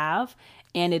to have.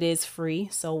 And it is free,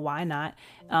 so why not?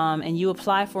 And you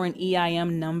apply for an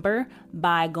EIN number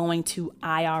by going to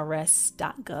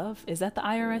irs.gov. Is that the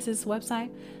IRS's website?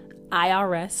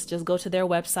 IRS, just go to their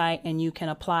website and you can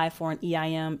apply for an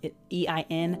EIN.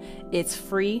 It's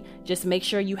free. Just make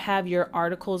sure you have your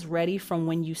articles ready from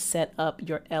when you set up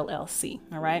your LLC,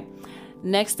 all right?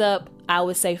 Next up, I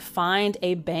would say find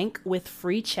a bank with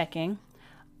free checking.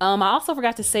 I also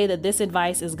forgot to say that this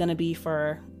advice is going to be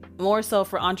more so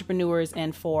for entrepreneurs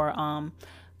and for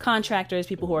contractors,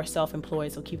 people who are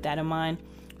self-employed. So keep that in mind.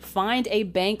 Find a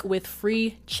bank with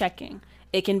free checking.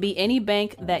 It can be any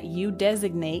bank that you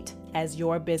designate as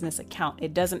your business account.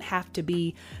 It doesn't have to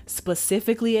be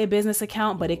specifically a business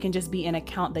account, but it can just be an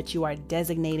account that you are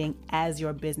designating as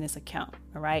your business account.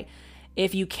 All right.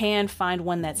 If you can find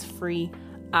one that's free,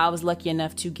 I was lucky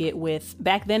enough to get with,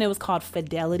 back then it was called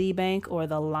Fidelity Bank or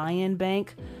the Lion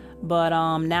Bank. But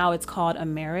now it's called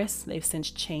Ameris. They've since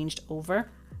changed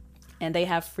over. and they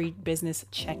have free business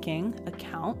checking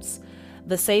accounts.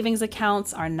 The savings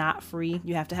accounts are not free.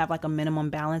 You have to have like a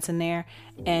minimum balance in there.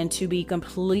 And to be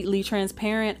completely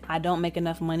transparent, I don't make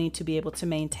enough money to be able to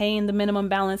maintain the minimum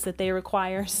balance that they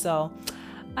require. So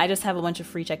I just have a bunch of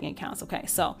free checking accounts. Okay,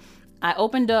 so I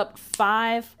opened up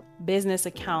 5 business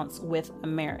accounts with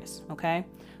Ameris. Okay,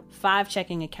 5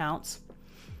 checking accounts.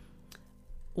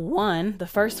 The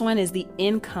first one is the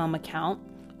income account.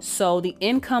 So the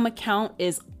income account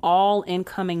is all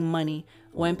incoming money.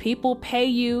 When people pay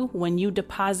you, when you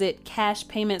deposit cash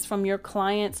payments from your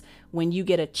clients, when you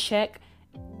get a check,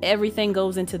 everything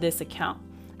goes into this account.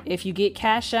 If you get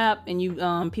Cash App and you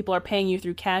people are paying you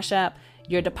through Cash App,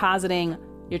 you're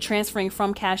transferring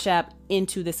from Cash App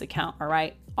into this account, all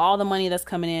right? All the money that's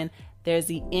coming in, there's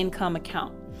the income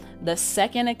account. The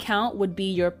second account would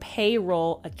be your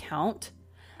payroll account.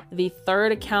 The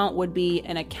third account would be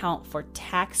an account for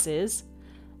taxes.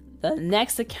 The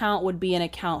next account would be an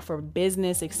account for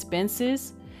business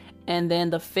expenses. And then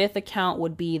the 5th account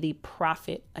would be the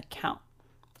profit account.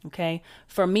 Okay.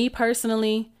 For me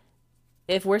personally,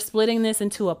 if we're splitting this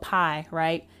into a pie,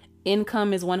 right?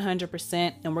 Income is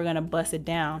 100% and we're going to bust it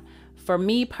down. For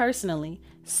me personally,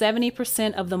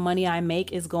 70% of the money I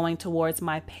make is going towards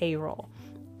my payroll.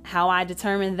 How I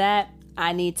determine that,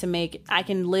 I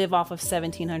can live off of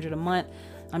 $1,700 a month.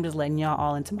 I'm just letting y'all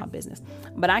all into my business.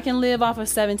 But I can live off of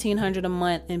 $1,700 a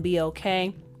month and be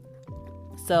okay.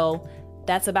 So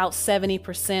that's about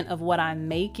 70% of what I'm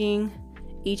making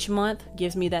each month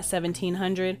gives me that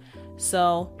 $1,700.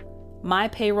 So my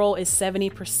payroll is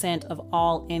 70% of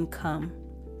all income.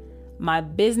 My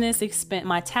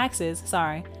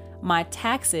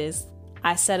taxes,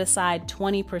 I set aside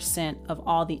 20% of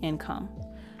all the income.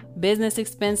 Business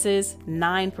expenses,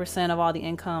 9% of all the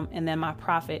income, and then my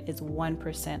profit is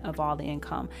 1% of all the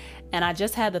income. And I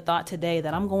just had the thought today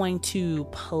that I'm going to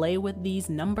play with these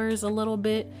numbers a little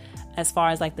bit as far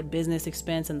as like the business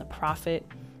expense and the profit.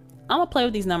 I'm gonna play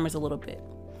with these numbers a little bit.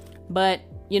 But,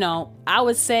 I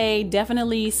would say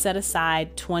definitely set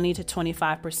aside 20 to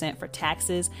 25% for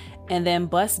taxes and then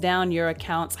bust down your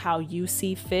accounts how you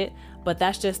see fit. But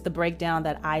that's just the breakdown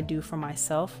that I do for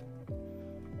myself.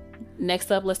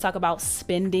 Next up, let's talk about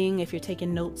spending. If you're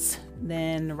taking notes,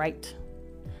 then write.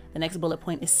 The next bullet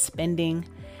point is spending.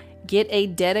 Get a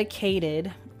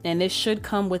dedicated, and this should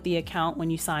come with the account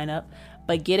when you sign up,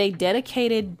 but get a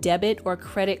dedicated debit or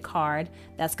credit card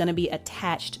that's going to be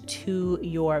attached to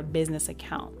your business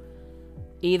account,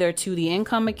 either to the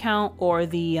income account or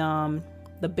the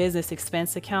business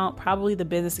expense account. Probably the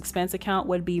business expense account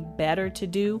would be better to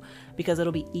do because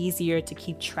it'll be easier to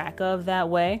keep track of that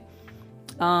way.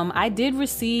 I did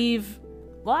receive,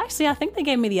 I think they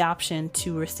gave me the option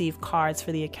to receive cards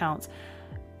for the accounts.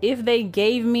 If they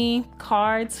gave me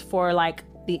cards for like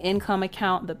the income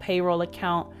account, the payroll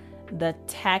account, the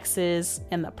taxes,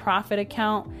 and the profit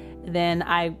account, then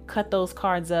I cut those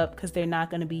cards up because they're not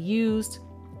going to be used.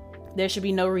 There should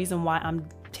be no reason why I'm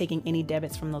taking any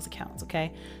debits from those accounts,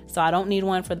 okay? So I don't need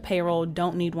one for the payroll,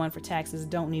 don't need one for taxes,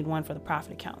 don't need one for the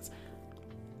profit accounts.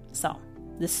 So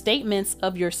the statements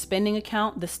of your spending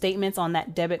account, the statements on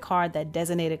that debit card, that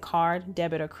designated card,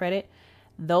 debit or credit,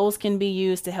 those can be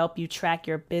used to help you track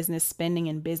your business spending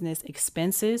and business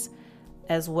expenses,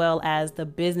 as well as the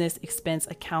business expense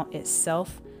account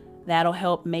itself. That'll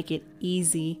help make it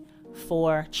easy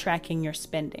for tracking your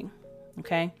spending.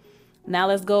 Okay. Now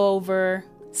let's go over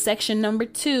section number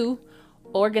 2,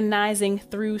 organizing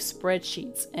through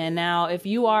spreadsheets. And now if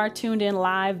you are tuned in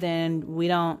live, then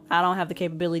I don't have the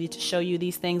capability to show you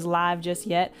these things live just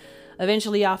yet.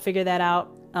 Eventually I'll figure that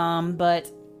out. But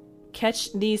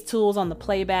catch these tools on the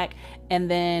playback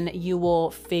and then you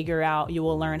will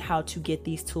learn how to get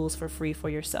these tools for free for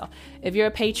yourself. If you're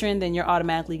a patron, then you're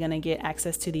automatically going to get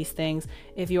access to these things.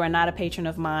 If you are not a patron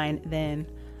of mine, then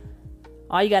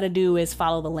all you got to do is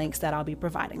follow the links that I'll be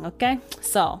providing. Okay.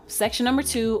 So section number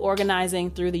 2,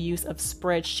 organizing through the use of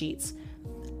spreadsheets.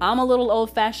 I'm a little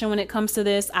old fashioned when it comes to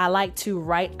this. I like to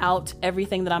write out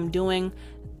everything that I'm doing.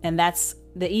 And that's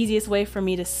the easiest way for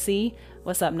me to see.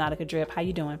 What's up, Nautica Drip? How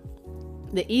you doing?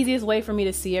 The easiest way for me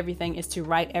to see everything is to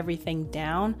write everything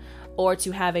down or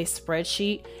to have a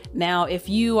spreadsheet. Now, if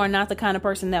you are not the kind of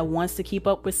person that wants to keep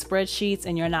up with spreadsheets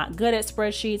and you're not good at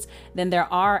spreadsheets, then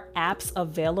there are apps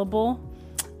available.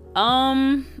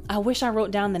 I wish I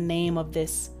wrote down the name of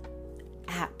this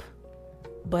app,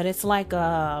 but it's like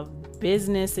a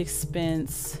business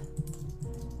expense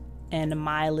and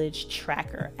mileage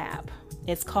tracker app.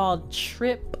 It's called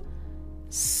Trip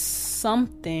something.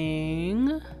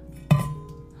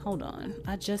 Hold on,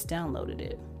 I just downloaded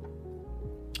it.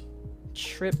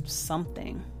 Trip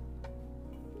something.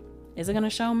 Is it gonna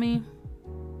show me?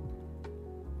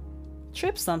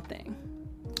 Trip something.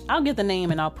 I'll get the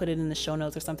name and I'll put it in the show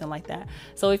notes or something like that.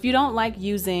 So if you don't like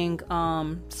using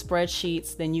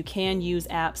spreadsheets, then you can use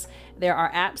apps. There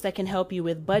are apps that can help you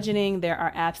with budgeting. There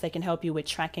are apps that can help you with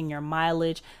tracking your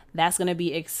mileage. That's going to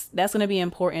be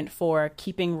important for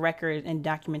keeping record and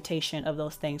documentation of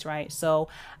those things, right? So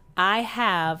I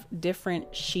have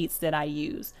different sheets that I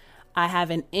use. I have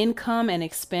an income and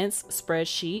expense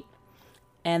spreadsheet.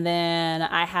 And then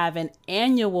I have an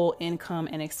annual income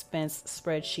and expense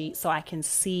spreadsheet so I can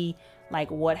see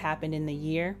like what happened in the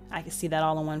year. I can see that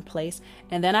all in one place.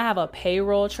 And then I have a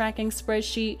payroll tracking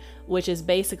spreadsheet, which is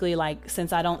basically like,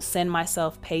 since I don't send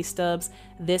myself pay stubs,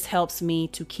 this helps me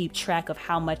to keep track of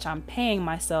how much I'm paying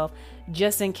myself,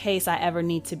 just in case I ever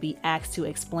need to be asked to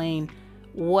explain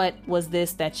what was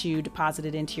this that you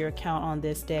deposited into your account on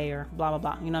this day or blah, blah,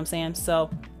 blah. You know what I'm saying? So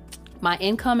my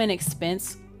income and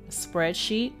expense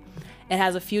spreadsheet, it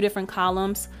has a few different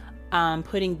columns.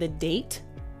 Putting the date,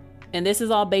 and this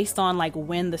is all based on like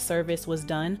when the service was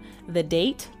done, the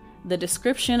date, the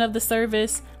description of the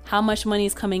service, how much money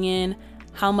is coming in,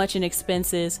 how much in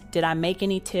expenses, did I make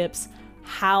any tips,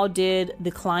 how did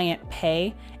the client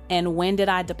pay, and when did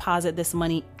I deposit this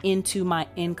money into my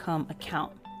income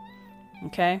account.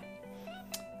 Okay.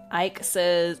 Ike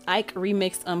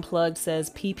Remixed Unplugged says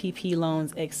PPP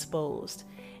loans exposed.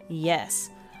 Yes.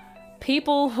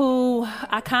 People who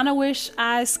I kind of wish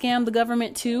I scammed the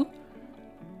government too.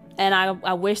 And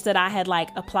I wish that I had like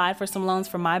applied for some loans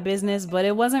for my business, but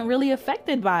it wasn't really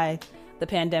affected by the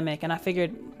pandemic. And I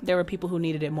figured there were people who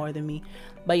needed it more than me.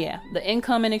 But yeah, the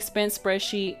income and expense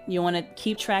spreadsheet, you want to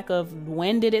keep track of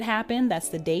when did it happen? That's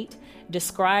the date.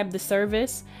 Describe the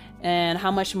service and how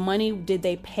much money did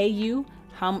they pay you?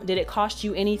 How did it cost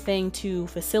you anything to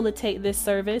facilitate this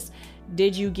service?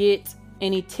 Did you get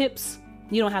any tips?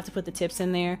 You don't have to put the tips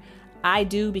in there. I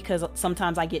do, because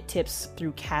sometimes I get tips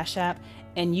through Cash App,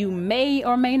 and you may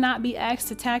or may not be asked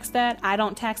to tax that. I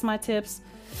don't tax my tips,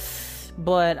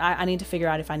 but I need to figure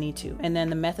out if I need to. And then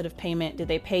the method of payment, did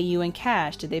they pay you in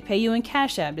cash? Did they pay you in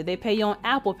Cash App? Did they pay you on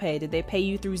Apple Pay? Did they pay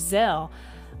you through Zelle?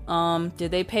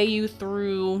 Did they pay you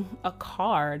through a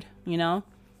card? You know,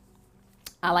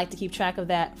 I like to keep track of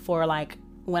that for like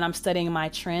when I'm studying my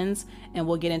trends, and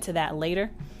we'll get into that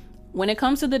later. When it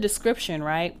comes to the description,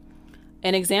 right?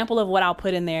 An example of what I'll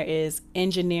put in there is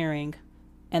engineering,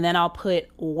 and then I'll put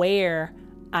where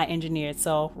I engineered.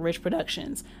 So Rich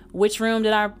Productions. Which room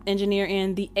did I engineer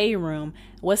in? The A room.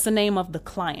 What's the name of the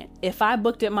client? If I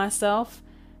booked it myself,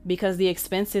 because the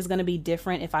expense is going to be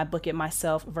different if I book it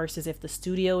myself versus if the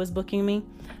studio is booking me.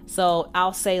 So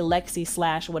I'll say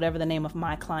Lexi / whatever the name of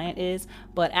my client is.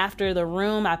 But after the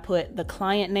room, I put the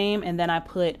client name, and then I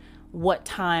put what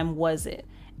time was it.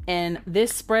 And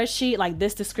this spreadsheet, like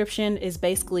this description, is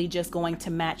basically just going to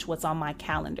match what's on my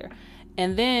calendar.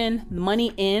 And then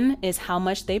money in is how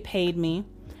much they paid me.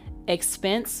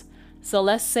 Expense. So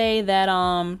let's say that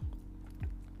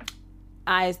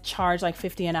I charge like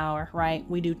 $50 an hour, right?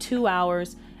 We do 2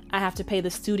 hours. I have to pay the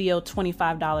studio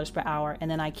 $25 per hour, and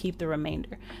then I keep the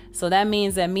remainder. So that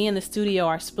means that me and the studio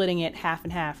are splitting it half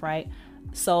and half, right?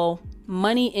 So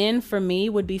money in for me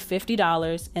would be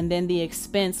 $50, and then the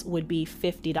expense would be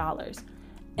 $50.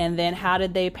 And then how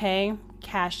did they pay?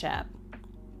 Cash App.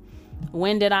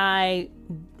 When did I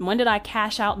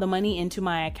cash out the money into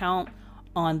my account?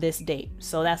 On this date.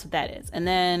 So that's what that is. And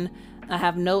then I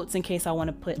have notes in case I want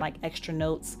to put like extra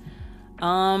notes.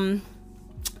 And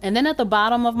then at the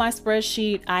bottom of my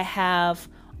spreadsheet, I have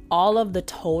all of the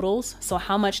totals. So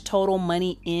how much total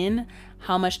money in,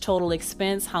 how much total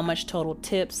expense, how much total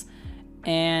tips.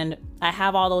 And I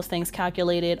have all those things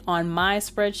calculated on my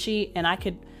spreadsheet, and I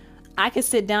could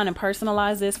sit down and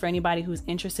personalize this for anybody who's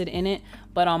interested in it.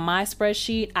 But on my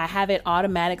spreadsheet, I have it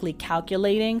automatically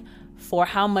calculating for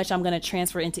how much I'm going to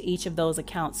transfer into each of those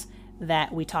accounts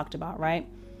that we talked about, right?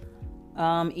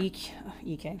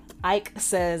 EK. Ike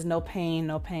says, no pain,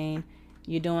 no pain.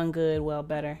 You're doing good, well,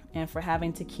 better. And for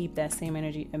having to keep that same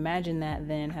energy, imagine that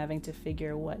then having to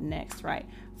figure what next, right?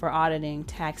 For auditing,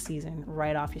 tax season,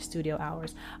 write off your studio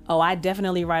hours. Oh, I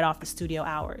definitely write off the studio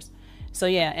hours. So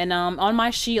yeah, and on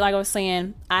my sheet, like I was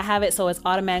saying, I have it so it's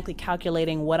automatically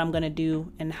calculating what I'm going to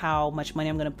do and how much money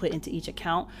I'm going to put into each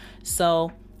account.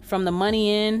 So from the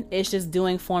money in, it's just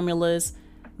doing formulas.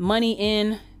 Money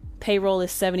in, payroll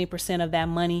is 70% of that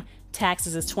money.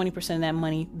 Taxes is 20% of that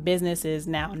money. Business is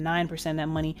now 9% of that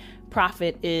money.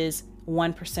 Profit is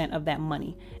 1% of that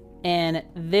money. And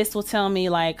this will tell me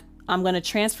like I'm going to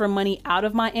transfer money out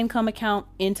of my income account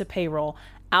into payroll,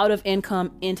 out of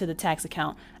income into the tax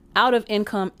account, out of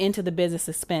income into the business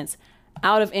expense,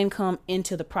 out of income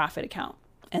into the profit account.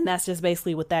 And that's just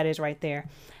basically what that is right there.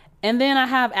 And then I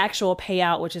have actual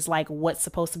payout, which is like what's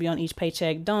supposed to be on each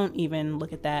paycheck. Don't even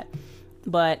look at that.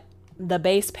 But the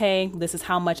base pay, this is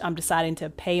how much I'm deciding to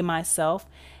pay myself.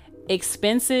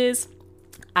 Expenses,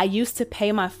 I used to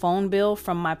pay my phone bill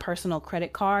from my personal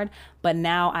credit card, but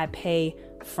now I pay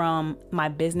from my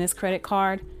business credit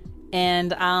card.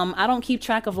 And I don't keep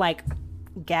track of like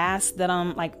gas that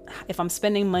I'm like, if I'm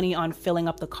spending money on filling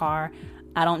up the car,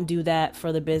 I don't do that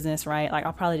for the business, right? Like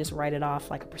I'll probably just write it off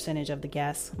like a percentage of the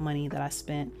gas money that I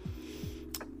spent.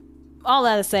 All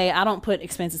that to say, I don't put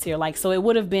expenses here. Like, so it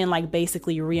would have been like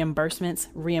basically reimbursements,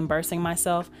 reimbursing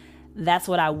myself. That's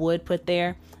what I would put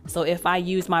there. So if I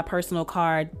use my personal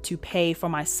card to pay for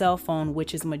my cell phone,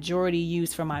 which is majority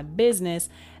used for my business,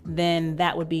 then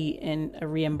that would be in a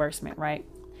reimbursement, right?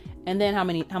 And then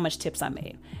how much tips I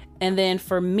made. And then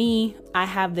for me, I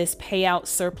have this payout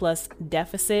surplus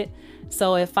deficit.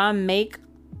 So if I make,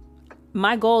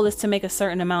 my goal is to make a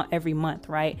certain amount every month,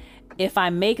 right? If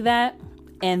I make that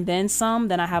and then some,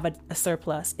 then I have a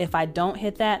surplus. If I don't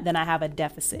hit that, then I have a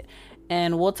deficit.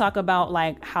 And we'll talk about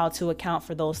like how to account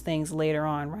for those things later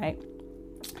on, right?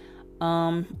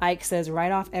 Ike says,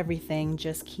 write off everything,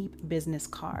 just keep business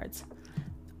cards.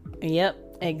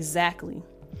 Yep, exactly.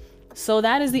 So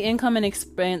that is the income and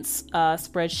expense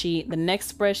spreadsheet. The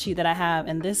next spreadsheet that I have,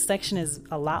 and this section is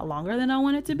a lot longer than I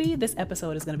want it to be. This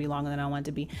episode is going to be longer than I want it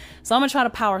to be. So I'm going to try to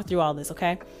power through all this,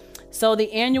 okay? So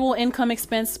the annual income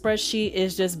expense spreadsheet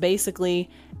is just basically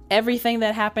everything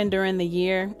that happened during the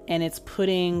year, and it's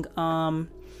putting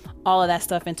all of that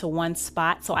stuff into one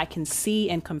spot so I can see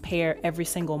and compare every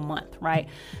single month, right?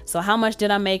 So how much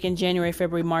did I make in January,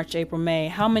 February, March, April, May?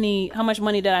 How much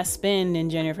money did I spend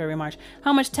in January, February, March?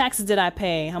 How much taxes did I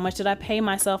pay? How much did I pay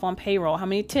myself on payroll? How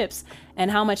many tips? And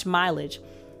how much mileage?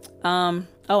 Oh,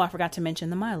 I forgot to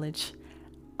mention the mileage.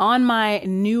 On my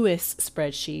newest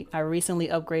spreadsheet, I recently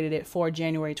upgraded it for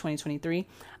January 2023.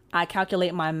 I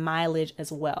calculate my mileage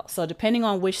as well. So depending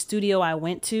on which studio I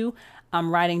went to,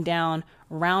 I'm writing down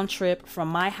round trip from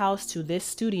my house to this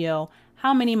studio.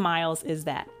 How many miles is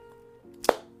that?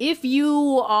 If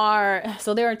you are,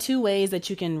 so there are two ways that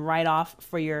you can write off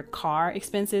for your car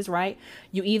expenses, right?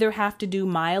 You either have to do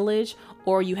mileage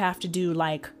or you have to do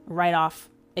like write off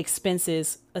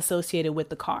expenses associated with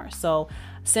the car. So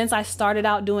since I started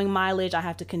out doing mileage, I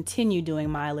have to continue doing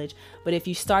mileage. But if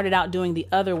you started out doing the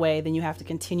other way, then you have to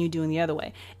continue doing the other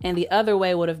way. And the other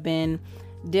way would have been,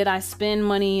 did I spend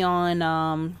money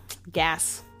on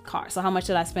gas car? So how much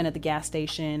did I spend at the gas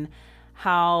station?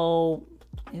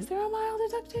 Is there a mile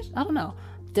deduction? I don't know.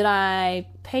 Did I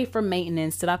pay for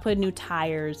maintenance? Did I put new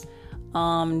tires?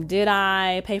 Did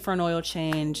I pay for an oil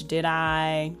change? Did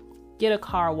I get a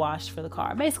car wash for the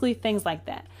car? Basically things like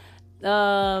that.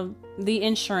 The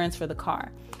insurance for the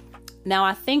car. Now,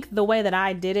 I think the way that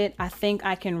I did it, I think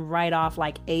I can write off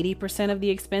like 80% of the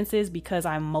expenses because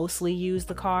I mostly use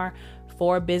the car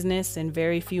for business and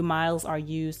very few miles are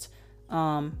used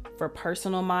for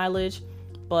personal mileage.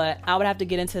 But I would have to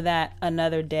get into that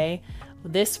another day.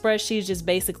 This spreadsheet is just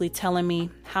basically telling me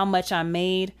how much I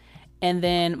made. And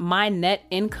then my net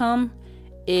income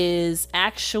is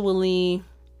actually,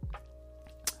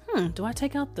 do I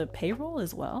take out the payroll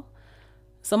as well?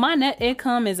 So my net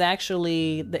income is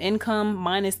actually the income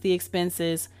minus the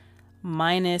expenses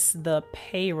minus the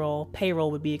payroll. Payroll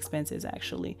would be expenses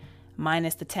actually,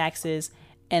 minus the taxes.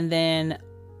 And then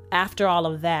after all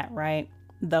of that, right,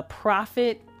 the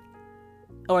profit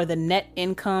or the net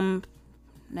income,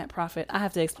 net profit, I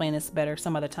have to explain this better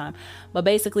some other time. But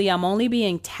basically, I'm only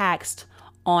being taxed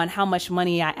on how much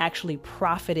money I actually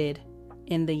profited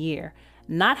in the year.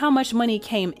 Not how much money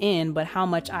came in, but how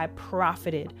much I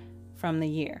profited from the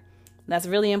year. That's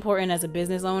really important as a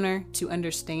business owner to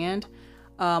understand.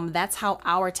 That's how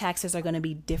our taxes are going to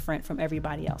be different from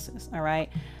everybody else's. All right.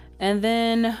 And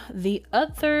then the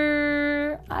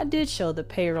other, I did show the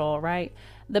payroll, right?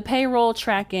 The payroll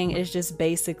tracking is just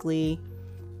basically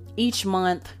each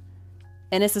month,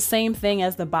 and it's the same thing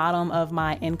as the bottom of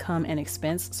my income and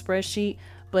expense spreadsheet,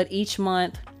 but each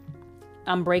month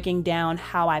I'm breaking down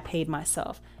how I paid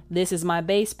myself. This is my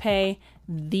base pay.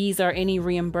 These are any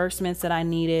reimbursements that I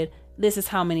needed. This is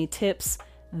how many tips.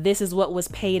 This is what was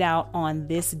paid out on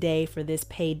this day for this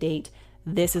pay date.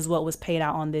 This is what was paid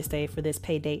out on this day for this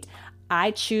pay date.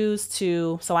 I choose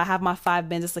to, so I have my 5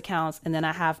 business accounts and then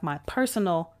I have my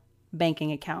personal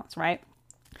banking accounts, right?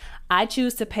 I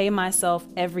choose to pay myself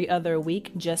every other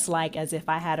week, just like as if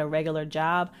I had a regular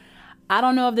job. I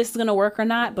don't know if this is going to work or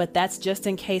not, but that's just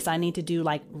in case I need to do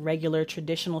like regular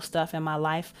traditional stuff in my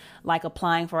life, like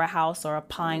applying for a house or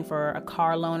applying for a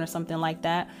car loan or something like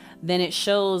that. Then it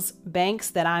shows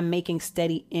banks that I'm making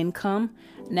steady income.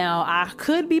 Now, I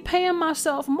could be paying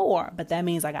myself more, but that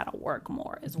means I got to work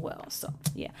more as well. So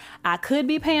yeah, I could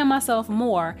be paying myself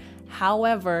more.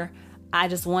 However, I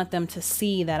just want them to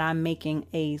see that I'm making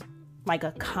a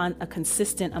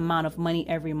consistent amount of money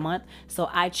every month. So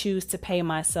I choose to pay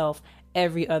myself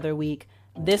every other week.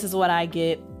 This is what I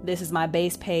get. This is my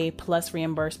base pay plus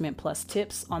reimbursement plus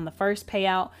tips on the first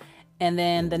payout. And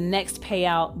then the next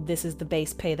payout, this is the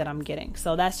base pay that I'm getting.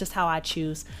 So that's just how I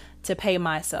choose to pay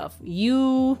myself.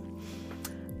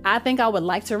 I think I would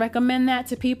like to recommend that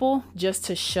to people just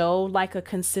to show like a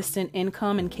consistent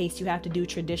income in case you have to do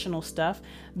traditional stuff,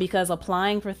 because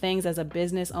applying for things as a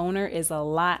business owner is a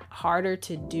lot harder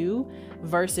to do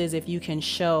versus if you can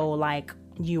show like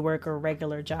you work a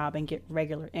regular job and get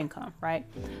regular income, right?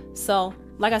 So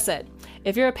like I said,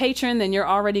 if you're a patron, then you're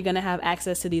already going to have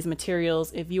access to these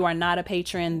materials. If you are not a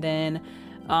patron, then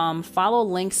follow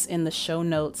links in the show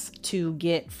notes to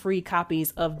get free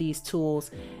copies of these tools.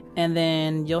 And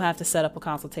then you'll have to set up a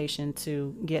consultation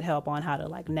to get help on how to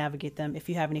like navigate them if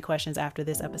you have any questions after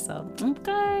this episode.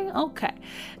 Okay.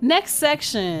 Next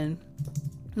section.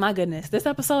 My goodness, this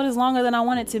episode is longer than I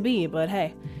want it to be, but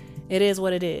hey, it is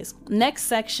what it is. Next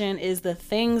section is the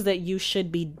things that you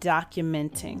should be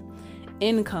documenting: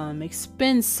 income,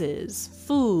 expenses,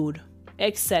 food,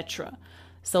 etc.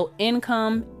 So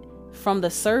income from the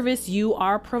service you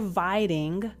are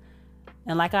providing.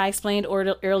 And like I explained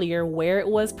earlier, where it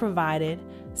was provided.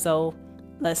 So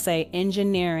let's say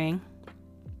engineering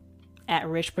at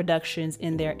Rich Productions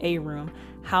in their A room.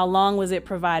 How long was it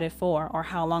provided for? Or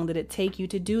how long did it take you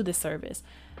to do the service?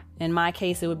 In my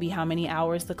case, it would be how many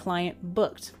hours the client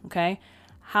booked. Okay.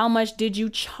 How much did you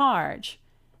charge?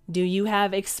 Do you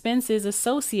have expenses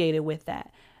associated with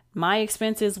that? My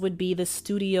expenses would be the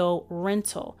studio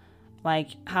rental. Like,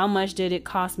 how much did it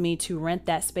cost me to rent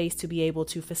that space to be able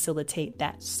to facilitate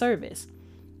that service?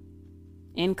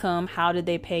 Income, how did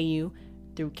they pay you?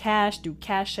 Through cash, through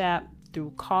Cash App,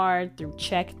 through card, through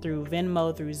check, through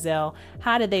Venmo, through Zelle.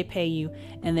 How did they pay you?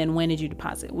 And then when did you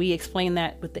deposit? We explain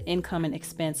that with the income and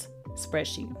expense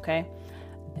spreadsheet, okay?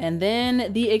 And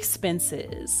then the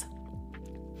expenses.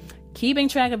 Keeping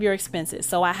track of your expenses.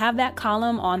 So I have that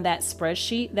column on that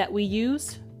spreadsheet that we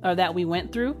used or that we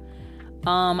went through.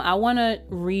 I want to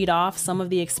read off some of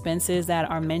the expenses that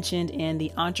are mentioned in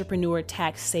the Entrepreneur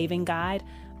Tax Saving Guide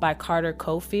by Carter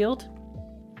Cofield.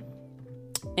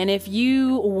 And if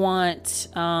you want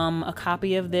a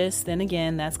copy of this, then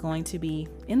again, that's going to be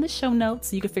in the show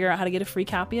notes. You can figure out how to get a free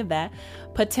copy of that.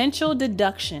 Potential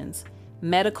deductions,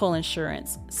 medical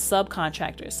insurance,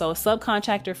 subcontractors. So a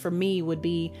subcontractor for me would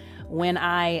be when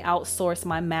I outsource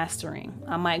my mastering.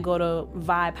 I might go to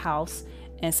Vibe House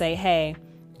and say, hey,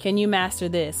 can you master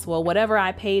this? Well, whatever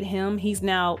I paid him, I've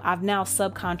now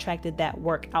subcontracted that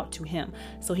work out to him.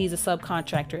 So he's a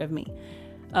subcontractor of me.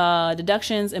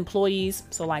 Deductions, employees,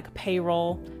 so like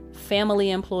payroll, family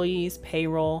employees,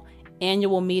 payroll,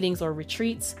 annual meetings or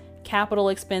retreats, capital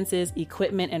expenses,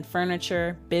 equipment and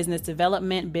furniture, business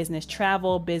development, business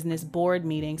travel, business board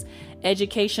meetings,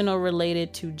 educational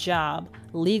related to job,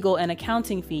 legal and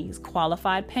accounting fees,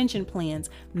 qualified pension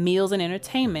plans, meals and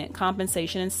entertainment,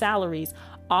 compensation and salaries,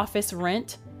 office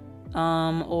rent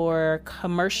or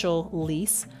commercial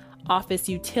lease, office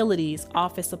utilities,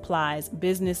 office supplies,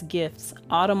 business gifts,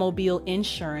 automobile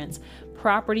insurance,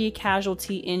 property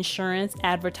casualty insurance,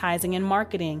 advertising and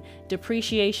marketing,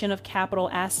 depreciation of capital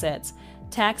assets,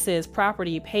 taxes,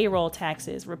 property, payroll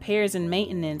taxes, repairs and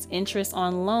maintenance, interest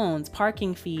on loans,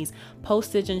 parking fees,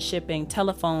 postage and shipping,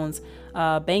 telephones,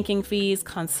 banking fees,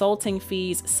 consulting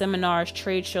fees, seminars,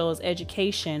 trade shows,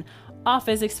 education,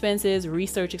 office expenses,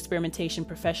 research, experimentation,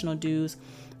 professional dues,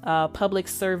 public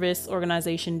service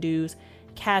organization dues,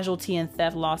 casualty and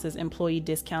theft losses, employee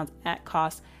discounts at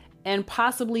cost, and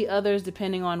possibly others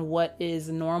depending on what is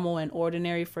normal and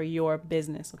ordinary for your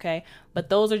business, okay? But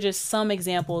those are just some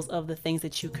examples of the things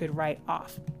that you could write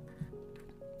off.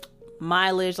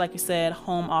 Mileage, like you said,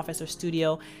 home office or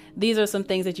studio. These are some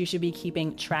things that you should be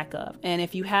keeping track of. And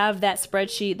if you have that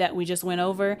spreadsheet that we just went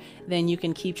over, then you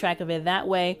can keep track of it that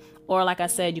way. Or like I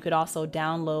said, you could also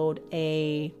download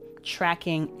a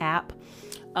tracking app.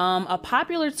 A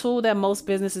popular tool that most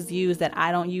businesses use that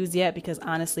I don't use yet because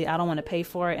honestly, I don't want to pay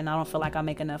for it and I don't feel like I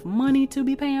make enough money to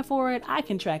be paying for it. I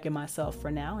can track it myself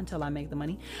for now until I make the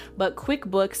money. But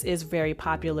QuickBooks is very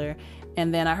popular.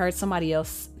 And then I heard somebody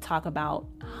else talk about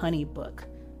HoneyBook.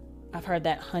 I've heard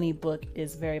that HoneyBook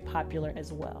is very popular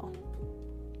as well.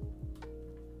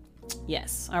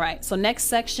 Yes. All right. So next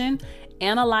section,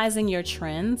 analyzing your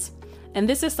trends. And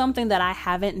this is something that I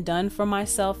haven't done for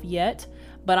myself yet,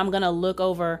 but I'm going to look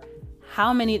over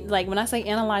how many, like when I say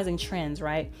analyzing trends,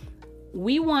 right?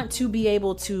 We want to be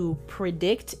able to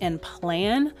predict and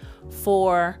plan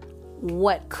for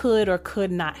what could or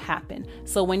could not happen.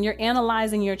 So when you're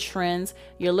analyzing your trends,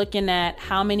 you're looking at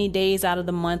how many days out of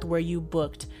the month were you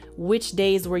booked? Which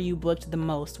days were you booked the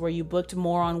most? Were you booked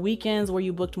more on weekends? Were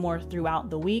you booked more throughout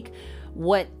the week?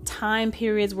 What time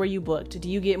periods were you booked? Do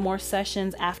you get more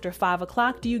sessions after 5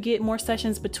 o'clock? Do you get more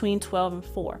sessions between 12 and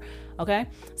 4? Okay.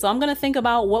 So I'm going to think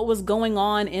about what was going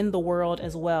on in the world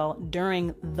as well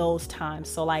during those times.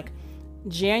 So like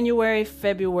January,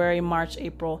 February, March,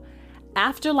 April.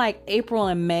 After like April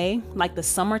and May, like the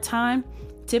summertime,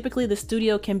 typically the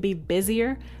studio can be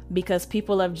busier because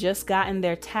people have just gotten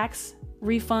their tax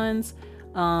refunds.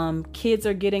 Kids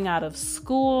are getting out of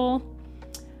school.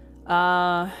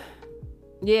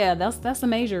 Yeah, that's the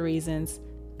major reasons.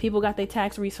 People got their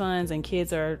tax refunds and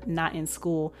kids are not in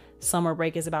school. Summer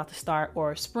break is about to start,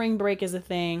 or spring break is a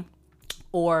thing.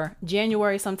 Or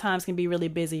January sometimes can be really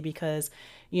busy because,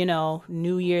 you know,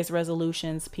 New Year's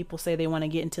resolutions. People say they want to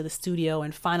get into the studio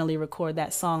and finally record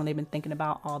that song they've been thinking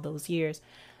about all those years.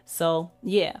 So,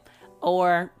 yeah.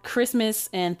 Or Christmas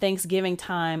and Thanksgiving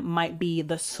time might be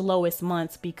the slowest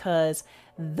months because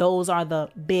those are the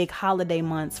big holiday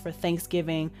months for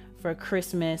Thanksgiving, for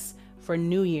Christmas, for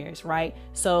New Year's, right?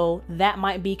 So that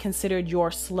might be considered your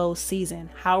slow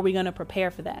season. How are we going to prepare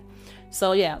for that?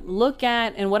 So yeah, look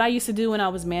at, and what I used to do when I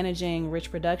was managing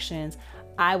Rich Productions,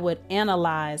 I would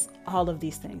analyze all of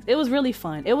these things. It was really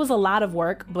fun. It was a lot of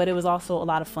work, but it was also a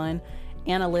lot of fun.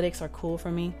 Analytics are cool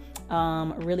for me.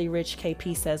 Really Rich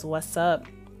KP says, what's up?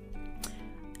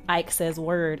 Ike says,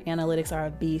 word, analytics are a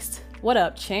beast. What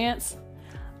up, Chance?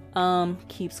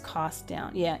 Keeps costs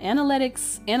down. Yeah,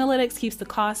 analytics keeps the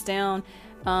cost down.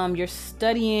 You're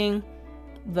studying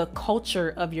the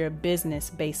culture of your business,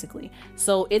 basically.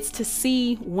 So it's to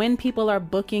see when people are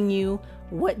booking you,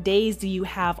 what days do you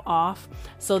have off.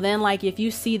 So then, like, if you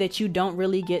see that you don't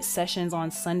really get sessions on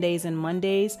Sundays and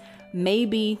Mondays,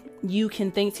 maybe you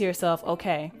can think to yourself,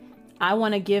 okay, I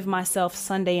want to give myself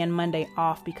Sunday and Monday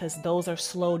off because those are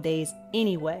slow days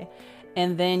anyway.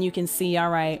 And then you can see,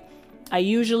 all right, I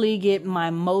usually get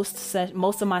my most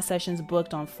of my sessions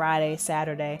booked on Friday,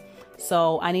 Saturday.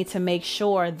 So I need to make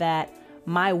sure that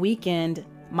my weekend,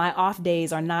 my off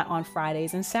days are not on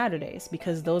Fridays and Saturdays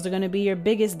because those are going to be your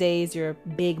biggest days, your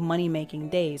big money making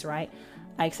days, right?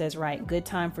 Ike says, right. Good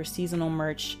time for seasonal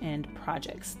merch and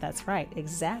projects. That's right.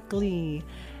 Exactly.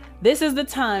 This is the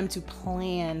time to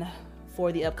plan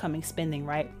for the upcoming spending,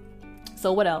 right?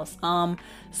 So what else?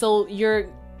 So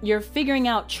you're figuring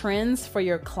out trends for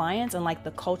your clients and like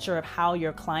the culture of how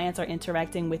your clients are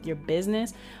interacting with your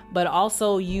business, but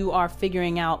also you are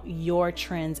figuring out your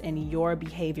trends and your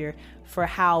behavior for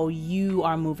how you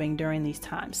are moving during these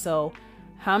times. So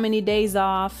how many days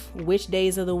off, which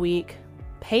days of the week?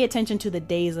 Pay attention to the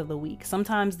days of the week.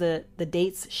 Sometimes the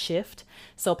dates shift.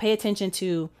 So pay attention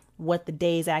to what the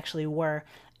days actually were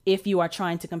if you are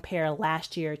trying to compare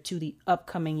last year to the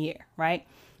upcoming year, right?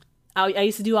 I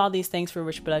used to do all these things for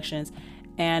Rich Productions,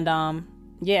 and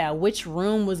yeah, which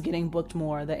room was getting booked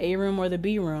more, the A room or the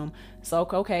B room? So,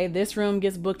 okay, this room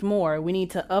gets booked more. We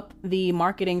need to up the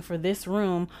marketing for this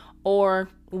room, or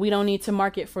we don't need to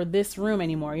market for this room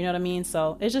anymore. You know what I mean?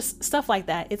 So it's just stuff like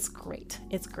that. It's great.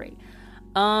 It's great.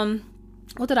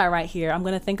 What did I write here? I'm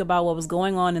going to think about what was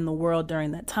going on in the world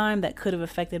during that time that could have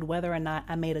affected whether or not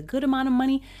I made a good amount of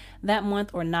money that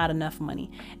month or not enough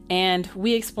money. And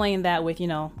we explained that with,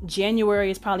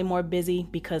 January is probably more busy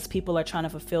because people are trying to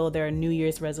fulfill their New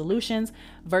Year's resolutions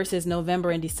versus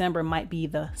November and December might be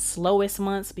the slowest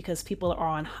months because people are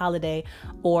on holiday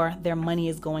or their money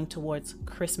is going towards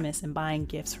Christmas and buying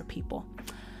gifts for people.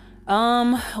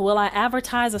 Will I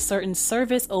advertise a certain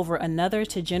service over another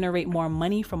to generate more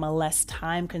money from a less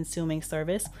time consuming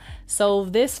service? So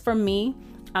this for me,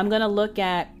 I'm going to look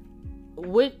at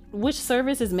which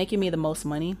service is making me the most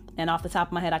money. And off the top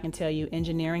of my head, I can tell you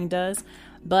engineering does,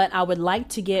 but I would like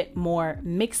to get more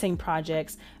mixing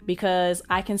projects because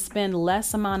I can spend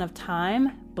less amount of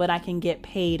time, but I can get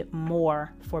paid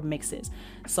more for mixes.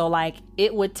 So like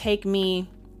it would take me,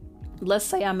 let's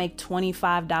say I make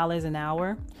 $25 an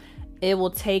hour. It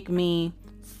will take me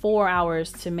 4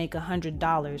 hours to make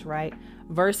 $100, right?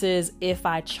 Versus if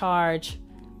I charge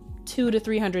 $200 to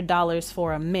 $300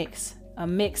 for a mix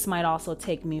might also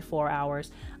take me 4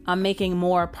 hours. I'm making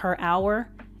more per hour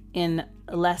in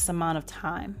less amount of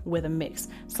time with a mix.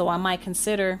 So I might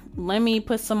consider, let me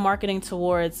put some marketing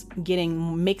towards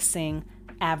getting mixing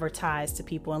advertise to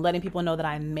people and letting people know that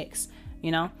I mix,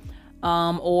 you know?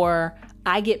 Or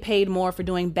I get paid more for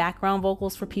doing background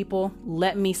vocals for people.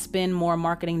 Let me spend more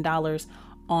marketing dollars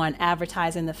on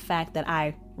advertising the fact that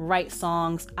I write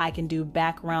songs, I can do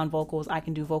background vocals, I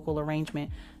can do vocal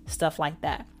arrangement, stuff like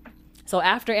that. So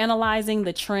after analyzing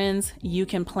the trends, you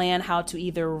can plan how to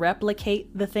either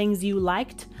replicate the things you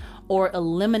liked or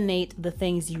eliminate the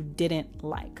things you didn't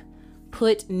like.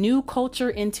 Put new culture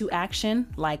into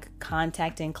action, like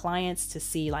contacting clients to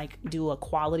see, like, do a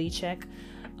quality check,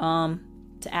 to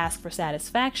ask for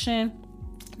satisfaction.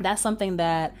 That's something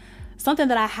that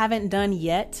I haven't done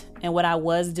yet, and what I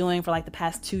was doing for like the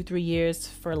past 2-3 years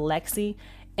for Lexi.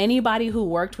 Anybody who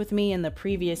worked with me in the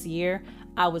previous year,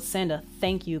 I would send a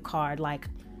thank you card. Like,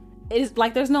 it's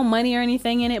like there's no money or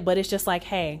anything in it, but it's just like,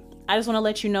 hey, I just want to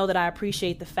let you know that I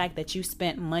appreciate the fact that you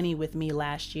spent money with me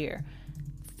last year.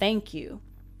 Thank you.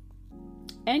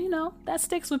 And you know, that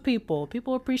sticks with people.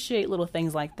 People appreciate little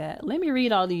things like that. Let me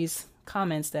read all these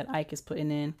comments that Ike is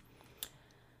putting in.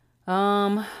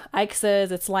 Ike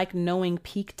says it's like knowing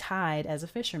peak tide as a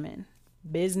fisherman.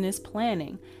 Business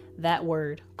planning, that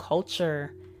word,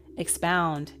 culture,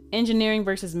 expound, engineering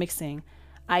versus mixing.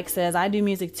 Ike says, I do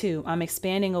music too. I'm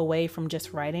expanding away from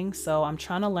just writing, so I'm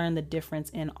trying to learn the difference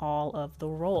in all of the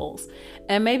roles.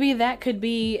 And maybe that could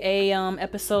be a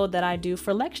episode that I do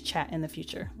for Lex Chat in the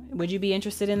future. Would you be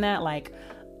interested in that? Like,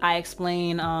 I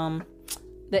explain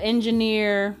the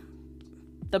engineer,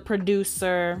 the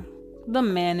producer, the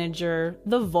manager,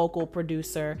 the vocal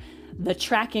producer, the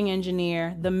tracking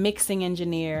engineer, the mixing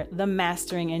engineer, the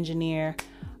mastering engineer,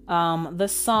 the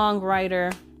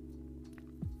songwriter.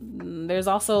 There's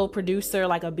also producer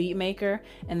like a beat maker,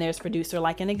 and there's producer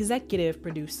like an executive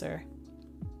producer.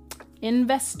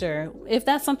 Investor. If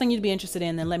that's something you'd be interested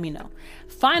in, then let me know.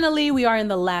 Finally, we are in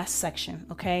the last section,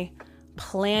 okay?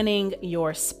 Planning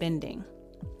your spending.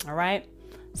 All right?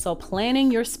 So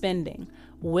planning your spending.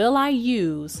 Will I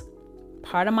use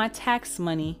part of my tax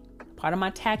money, part of my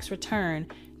tax return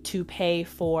to pay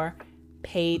for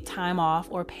paid time off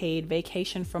or paid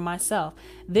vacation for myself?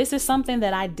 This is something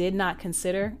that I did not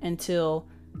consider until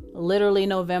literally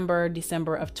November,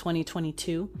 December of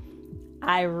 2022.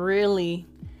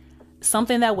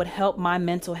 Something that would help my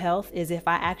mental health is if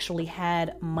I actually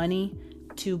had money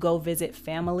to go visit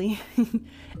family.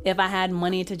 If I had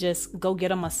money to just go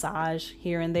get a massage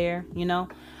here and there, you know.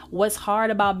 What's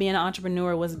hard about being an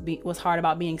entrepreneur was hard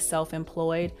about being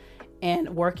self-employed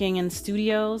and working in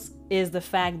studios is the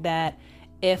fact that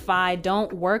if I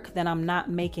don't work, then I'm not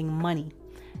making money.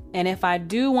 And if I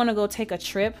do want to go take a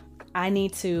trip, I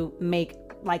need to make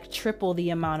like triple the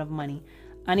amount of money.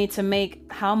 I need to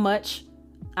make how much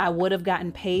I would have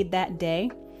gotten paid that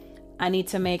day. I need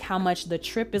to make how much the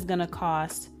trip is going to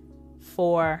cost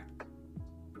for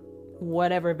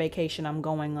whatever vacation I'm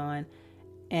going on.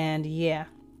 And yeah,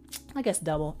 I guess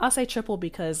double. I'll say triple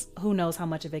because who knows how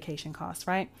much a vacation costs,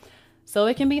 right? So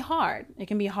it can be hard. It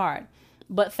can be hard.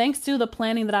 But thanks to the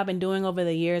planning that I've been doing over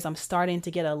the years, I'm starting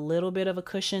to get a little bit of a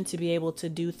cushion to be able to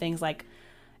do things like,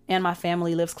 and my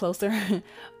family lives closer,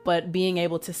 but being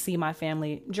able to see my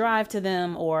family, drive to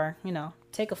them, or, you know,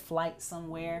 take a flight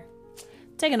somewhere.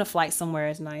 Taking a flight somewhere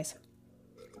is nice.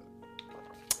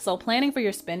 So planning for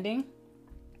your spending.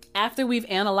 After we've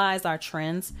analyzed our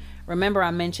trends, remember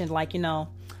I mentioned, like, you know,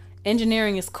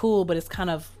 engineering is cool, but it's kind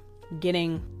of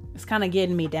getting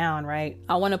me down, right?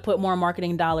 I want to put more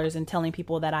marketing dollars in telling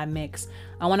people that I mix.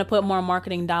 I want to put more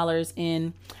marketing dollars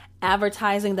in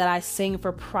advertising that I sing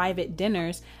for private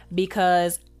dinners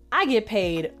because I get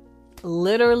paid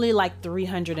literally like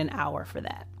 $300 an hour for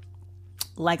that.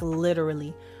 Like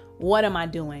literally, what am I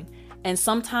doing? And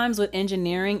sometimes with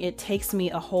engineering, it takes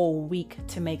me a whole week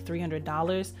to make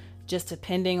 $300, just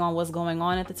depending on what's going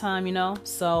on at the time, you know?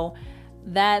 So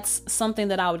that's something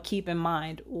that I would keep in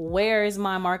mind. Where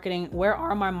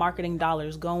are my marketing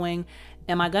dollars going?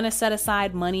 Am I going to set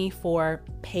aside money for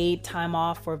paid time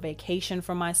off, for vacation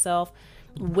for myself?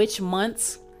 Which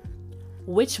months?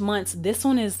 This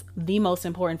one is the most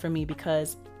important for me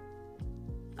because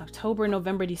October,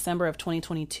 November, December of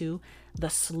 2022, the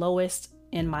slowest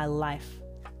in my life.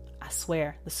 I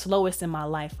swear, the slowest in my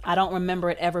life. I don't remember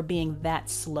it ever being that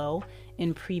slow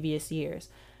in previous years.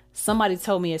 Somebody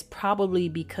told me it's probably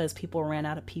because people ran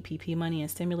out of PPP money and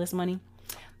stimulus money.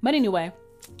 But anyway,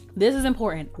 this is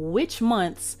important. Which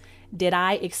months did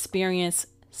I experience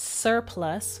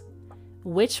surplus?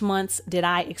 Which months did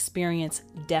I experience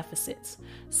deficits?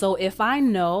 So if I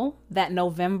know that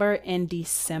November and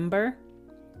December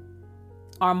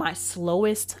are my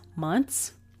slowest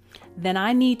months, then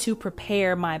I need to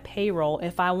prepare my payroll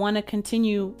if I want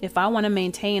to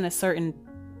maintain a certain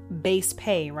base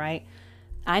pay, right?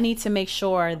 I need to make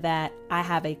sure that I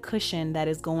have a cushion that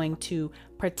is going to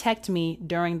protect me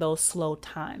during those slow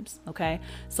times. Okay.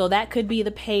 So that could be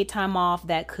the paid time off.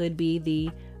 That could be the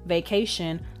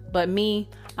vacation. But me,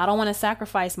 I don't want to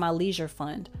sacrifice my leisure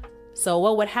fund. So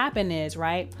what would happen is,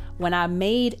 right, when I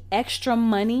made extra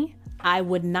money, I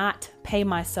would not pay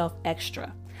myself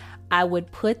extra. I would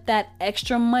put that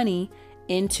extra money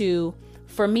into,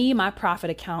 for me, my profit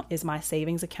account is my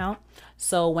savings account.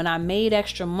 So when I made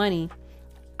extra money,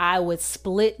 I would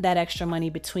split that extra money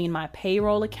between my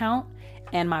payroll account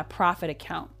and my profit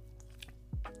account.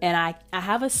 And I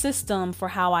have a system for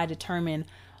how I determine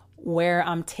where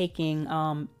I'm taking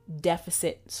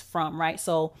deficits from, right?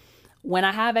 So when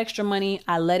I have extra money,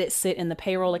 I let it sit in the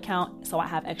payroll account. So I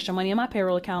have extra money in my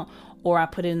payroll account, or I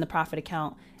put it in the profit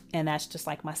account, and that's just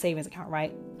like my savings account,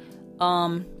 right?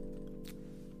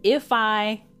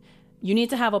 You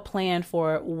need to have a plan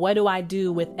for what do I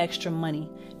do with extra money.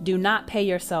 Do not pay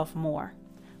yourself more.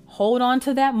 Hold on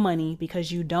to that money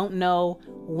because you don't know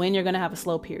when you're going to have a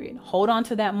slow period. Hold on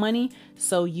to that money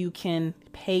so you can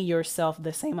pay yourself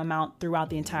the same amount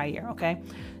throughout the entire year, okay?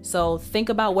 So think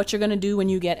about what you're going to do when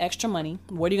you get extra money.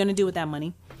 What are you going to do with that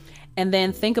money? And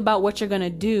then think about what you're going to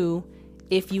do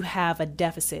if you have a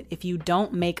deficit, if you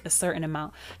don't make a certain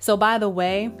amount. So by the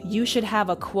way, you should have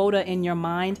a quota in your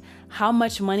mind. How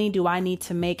much money do I need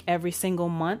to make every single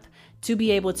month to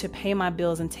be able to pay my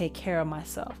bills and take care of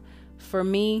myself? For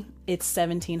me, it's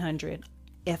 $1,700.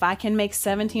 If I can make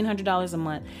 $1,700 a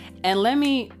month,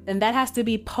 and that has to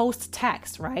be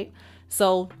post-tax, right?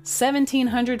 So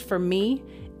 $1,700 for me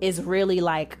is really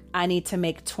like I need to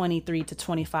make $2,300 to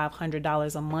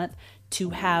 $2,500 a month to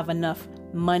have enough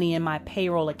money in my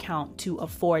payroll account to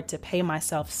afford to pay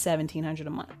myself $1,700 a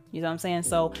month. You know what I'm saying?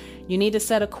 So you need to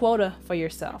set a quota for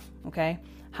yourself, okay?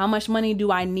 How much money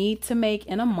do I need to make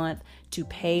in a month to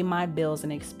pay my bills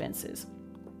and expenses?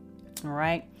 All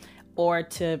right. Or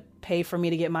to pay for me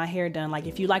to get my hair done. Like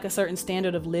if you like a certain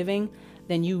standard of living,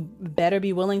 then you better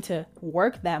be willing to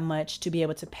work that much to be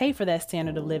able to pay for that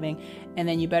standard of living. And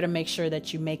then you better make sure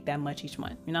that you make that much each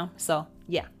month, you know? So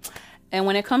yeah. And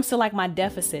when it comes to like my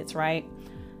deficits, right?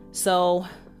 So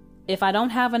if I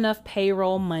don't have enough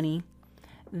payroll money,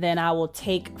 then I will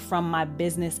take from my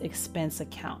business expense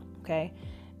account. Okay.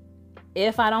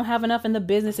 If I don't have enough in the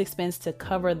business expense to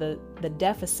cover the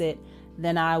deficit,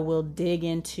 then I will dig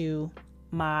into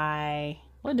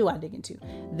what do I dig into?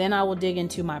 Then I will dig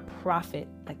into my profit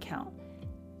account.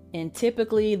 And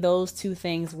typically those two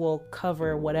things will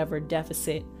cover whatever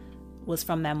deficit was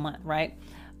from that month, right?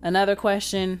 Another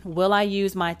question, will I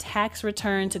use my tax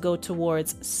return to go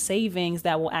towards savings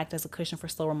that will act as a cushion for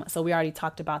slower months? So we already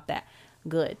talked about that.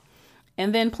 Good.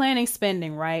 And then planning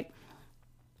spending, right?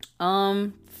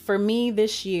 For me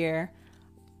this year,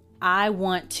 I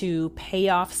want to pay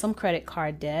off some credit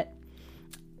card debt.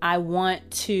 What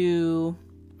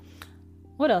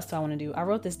else do I want to do? I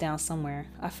wrote this down somewhere.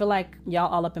 I feel like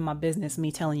y'all all up in my business,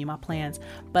 me telling you my plans,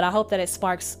 but I hope that it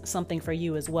sparks something for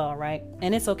you as well, right?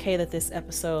 And it's okay that this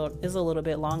episode is a little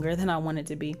bit longer than I want it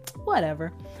to be.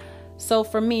 Whatever. So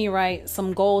for me, right,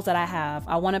 some goals that I have,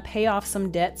 I want to pay off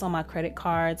some debts on my credit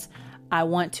cards. I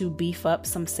want to beef up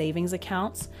some savings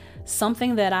accounts.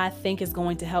 Something that I think is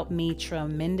going to help me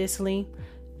tremendously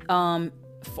on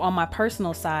my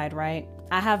personal side, right?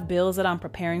 I have bills that I'm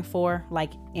preparing for,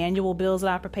 like annual bills that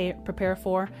I prepare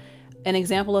for. An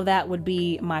example of that would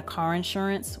be my car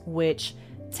insurance, which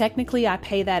technically I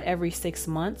pay that every 6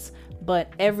 months,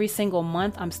 but every single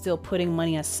month I'm still putting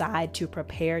money aside to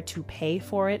prepare to pay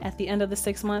for it at the end of the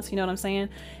 6 months. You know what I'm saying?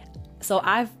 So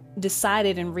I've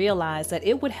decided and realized that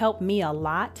it would help me a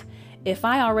lot if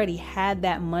I already had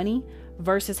that money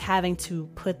versus having to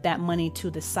put that money to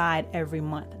the side every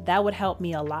month. That would help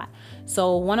me a lot.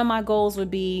 So one of my goals would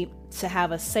be to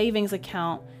have a savings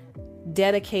account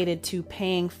dedicated to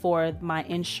paying for my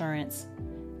insurance,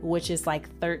 which is like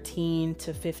 $1,300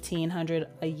 to $1,500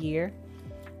 a year.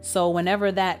 So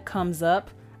whenever that comes up,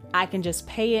 I can just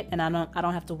pay it and I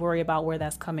don't have to worry about where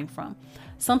that's coming from.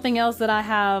 Something else that I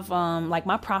have, like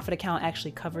my profit account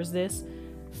actually covers this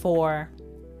for,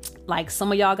 like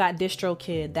some of y'all got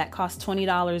DistroKid that costs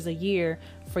 $20 a year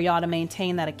for y'all to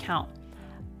maintain that account.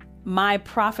 My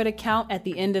profit account at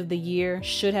the end of the year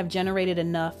should have generated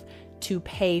enough to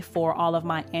pay for all of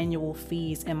my annual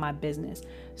fees in my business.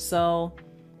 So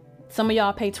some of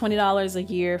y'all pay $20 a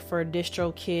year for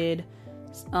DistroKid.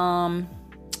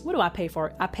 What do I pay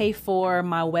for? I pay for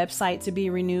my website to be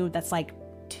renewed. That's like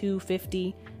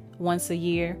 $250 once a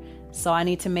year. So I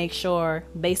need to make sure,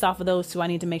 based off of those two, I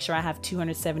need to make sure I have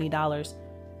 $270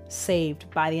 saved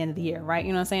by the end of the year, right?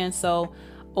 You know what I'm saying? So,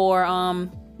 or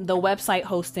the website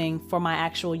hosting for my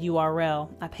actual URL,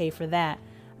 I pay for that.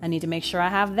 I need to make sure I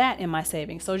have that in my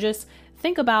savings. So just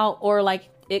think about, or like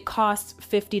it costs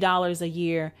 $50 a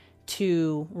year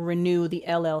to renew the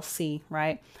LLC,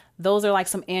 right? Those are like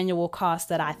some annual costs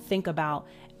that I think about,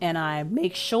 and I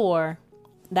make sure.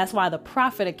 That's why the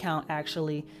profit account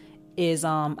actually is,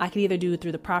 I could either do it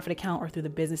through the profit account or through the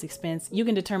business expense. You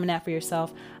can determine that for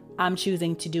yourself. I'm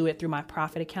choosing to do it through my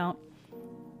profit account.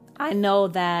 I know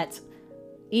that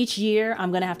each year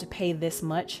I'm going to have to pay this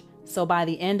much. So by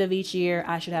the end of each year,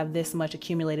 I should have this much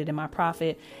accumulated in my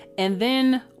profit. And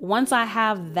then once I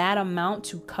have that amount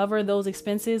to cover those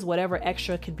expenses, whatever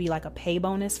extra could be like a pay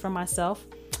bonus for myself,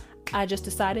 I just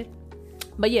decided.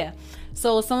 But yeah,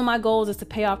 so some of my goals is to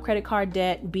pay off credit card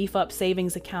debt, beef up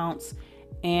savings accounts,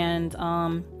 and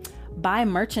buy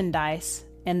merchandise,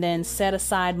 and then set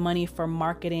aside money for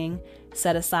marketing,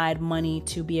 set aside money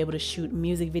to be able to shoot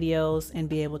music videos and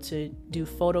be able to do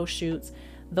photo shoots.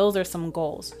 Those are some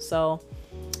goals. So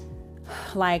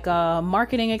like a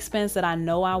marketing expense that I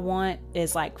know I want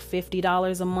is like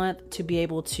 $50 a month to be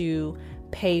able to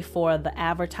pay for the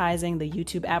advertising, the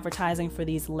YouTube advertising for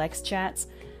these Lex chats.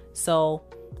 So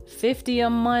 $50 a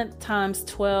month times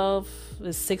 12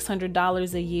 is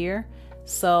 $600 a year.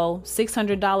 So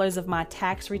 $600 of my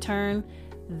tax return,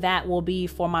 that will be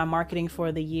for my marketing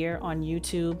for the year on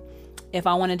YouTube. If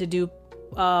I wanted to do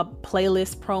a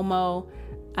playlist promo,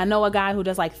 I know a guy who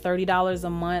does like $30 a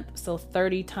month. So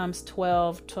 30 times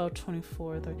 12,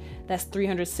 24, 30, that's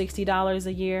 $360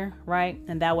 a year, right?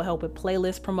 And that will help with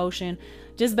playlist promotion.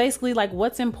 Just basically like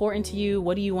what's important to you.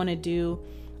 What do you want to do?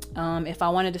 If I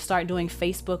wanted to start doing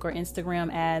Facebook or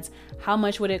Instagram ads, how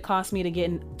much would it cost me to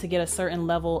get a certain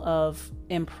level of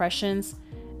impressions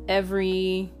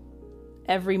every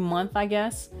month, I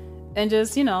guess? And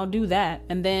just, do that.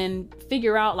 And then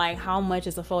figure out like how much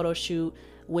is a photo shoot,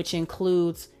 which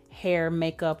includes hair,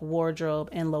 makeup, wardrobe,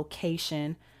 and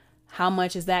location. How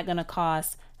much is that going to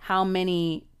cost? How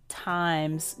many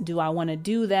times do I want to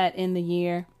do that in the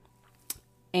year?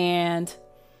 And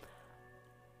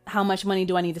how much money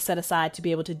do I need to set aside to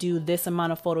be able to do this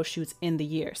amount of photo shoots in the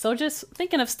year? So just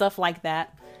thinking of stuff like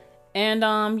that.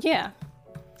 And yeah.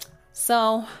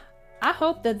 So I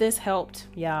hope that this helped.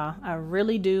 Yeah, I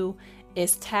really do.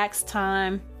 It's tax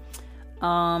time.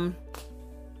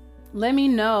 Let me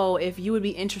know if you would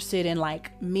be interested in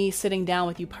like me sitting down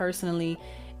with you personally.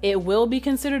 It will be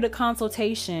considered a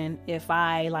consultation if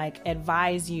I like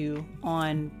advise you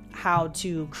on how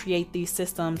to create these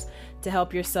systems to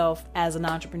help yourself as an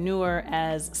entrepreneur,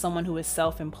 as someone who is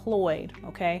self-employed.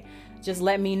 Okay, just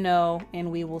let me know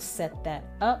and we will set that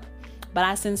up. But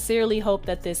I sincerely hope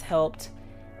that this helped.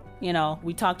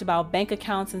 We talked about bank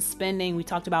accounts and spending. We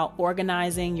talked about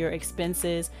organizing your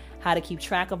expenses, how to keep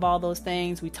track of all those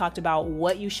things. We talked about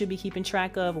what you should be keeping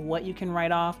track of, what you can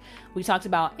write off. We talked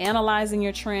about analyzing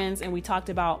your trends, and we talked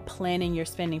about planning your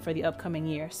spending for the upcoming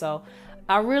year. So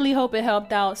I really hope it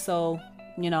helped out. So,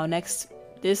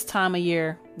 this time of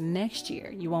year, next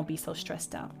year, you won't be so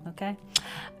stressed out. Okay.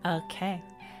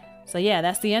 So yeah,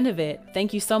 that's the end of it.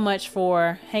 Thank you so much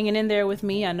for hanging in there with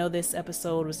me. I know this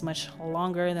episode was much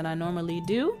longer than I normally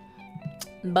do.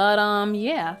 But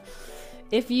yeah,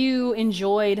 if you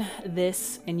enjoyed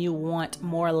this and you want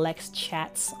more Lex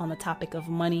chats on the topic of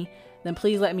money, then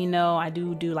please let me know. I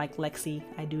do like Lexi.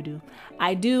 I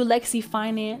do Lexi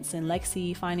Finance and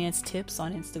Lexi Finance Tips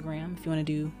on Instagram. If you want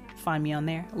to find me on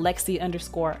there.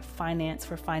 Lexi_finance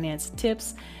for finance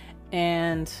tips.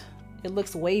 And it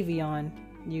looks wavy on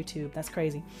YouTube. That's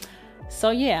crazy.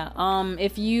 So yeah,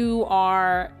 if you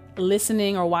are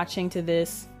listening or watching to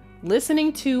this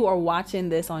or watching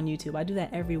this on YouTube, I do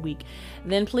that every week,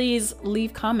 then please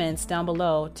leave comments down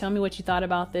below. Tell me what you thought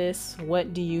about this.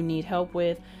 What do you need help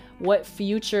with? What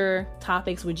future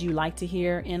topics would you like to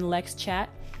hear in Lex Chat?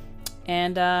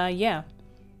 And yeah,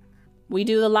 we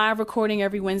do the live recording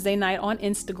every Wednesday night on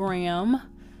Instagram.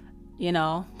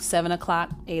 7 o'clock,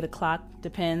 8 o'clock,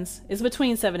 depends. It's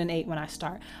between 7 and 8 when I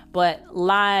start. But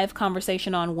live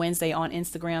conversation on Wednesday on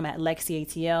Instagram at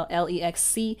LexiATL,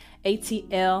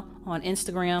 LEXCATL on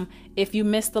Instagram. If you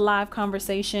missed the live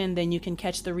conversation, then you can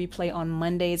catch the replay on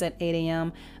Mondays at 8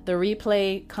 a.m. The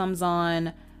replay comes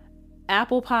on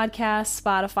Apple Podcasts,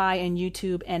 Spotify, and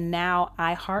YouTube, and now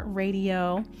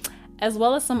iHeartRadio, as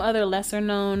well as some other lesser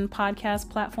known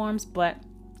podcast platforms, but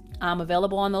I'm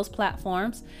available on those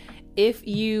platforms. If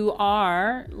you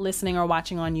are listening or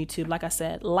watching on YouTube, like I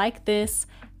said, like this,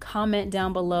 comment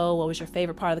down below. What was your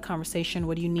favorite part of the conversation?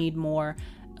 What do you need more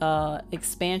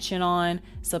expansion on.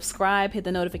 Subscribe, hit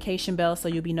the notification bell so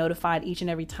you'll be notified each and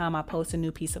every time I post a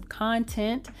new piece of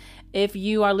content. If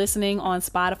you are listening on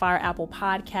Spotify or Apple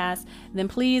Podcasts, then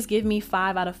please give me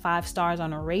 5 out of 5 stars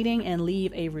on a rating and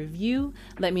leave a review.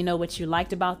 Let me know what you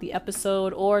liked about the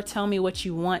episode, or tell me what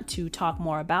you want to talk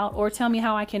more about, or tell me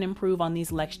how I can improve on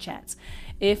these Lex Chats.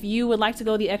 If you would like to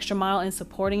go the extra mile in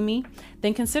supporting me,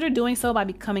 then consider doing so by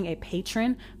becoming a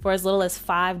patron for as little as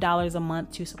 $5 a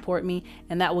month to support me,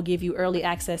 and that will give you early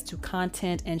access to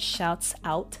content and shout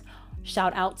outs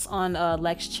on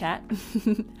Lex Chat.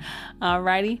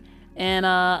 Alrighty. And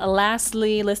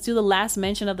lastly, let's do the last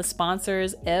mention of the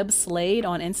sponsors. Eb Slade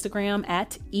on Instagram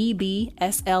at EBSLAYED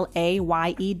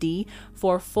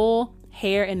for full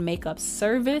hair and makeup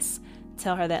service.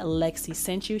 Tell her that Lexi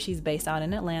sent you. She's based out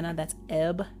in Atlanta. That's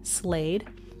Eb Slade.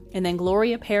 And then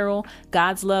Glory Apparel,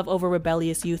 God's Love Over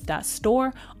Rebellious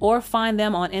Youth.store, or find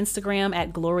them on Instagram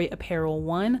at Glory Apparel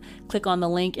 1. Click on the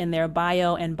link in their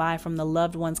bio and buy from the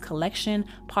Loved Ones collection.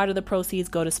 Part of the proceeds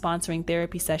go to sponsoring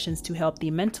therapy sessions to help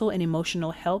the mental and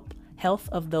emotional health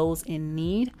of those in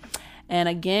need. And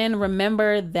again,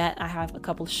 remember that I have a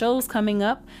couple of shows coming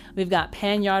up. We've got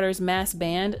Pan Yarders Mass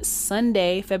Band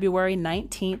Sunday, February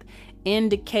 19th. In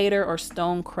Decatur or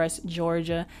Stonecrest,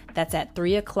 Georgia. That's at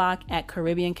 3 o'clock at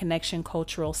Caribbean Connection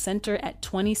Cultural Center at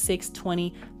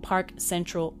 2620 Park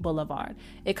Central Boulevard.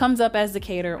 It comes up as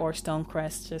Decatur or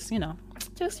Stonecrest,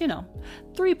 just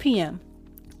 3 p.m.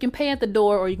 You can pay at the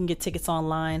door or you can get tickets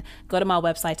online. Go to my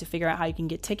website to figure out how you can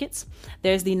get tickets.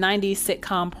 There's the 90s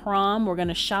sitcom Prom. We're going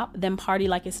to shop, then party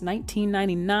like it's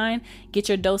 1999. Get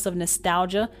your dose of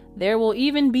nostalgia. There will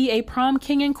even be a prom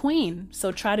king and queen.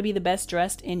 So try to be the best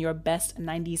dressed in your best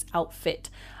 90s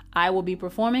outfit. I will be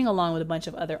performing along with a bunch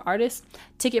of other artists.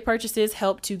 Ticket purchases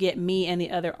help to get me and the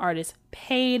other artists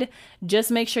paid. Just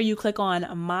make sure you click on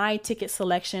my ticket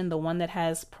selection, the one that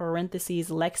has parentheses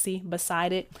Lexi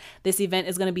beside it. This event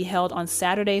is going to be held on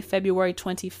Saturday, February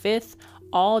 25th,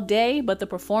 all day, but the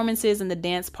performances and the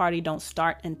dance party don't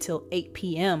start until 8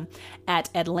 p.m. at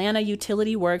Atlanta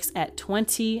Utility Works at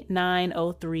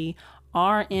 2903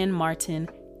 R.N. Martin,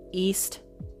 East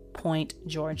Point,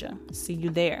 Georgia. See you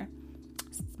there.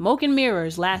 Smoke and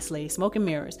Mirrors, lastly, Smoke and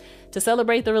Mirrors. To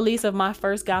celebrate the release of my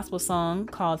first gospel song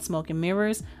called Smoke and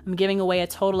Mirrors, I'm giving away a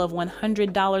total of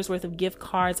 $100 worth of gift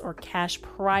cards or cash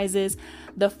prizes.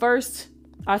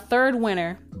 Our third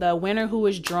winner, the winner who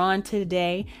was drawn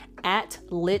today at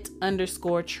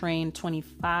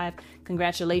lit_train25.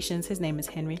 Congratulations. His name is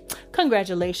Henry.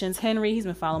 Congratulations, Henry. He's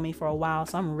been following me for a while,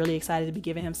 so I'm really excited to be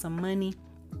giving him some money.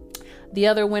 The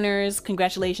other winners,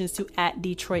 congratulations to at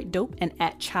Detroit Dope and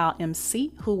at Child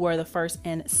MC, who were the first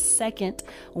and second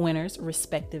winners,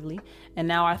 respectively. And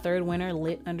now our third winner,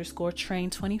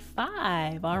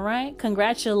 lit_train25. All right.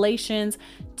 Congratulations.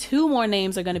 2 more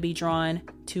names are going to be drawn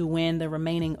to win the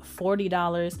remaining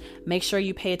 $40. Make sure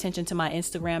you pay attention to my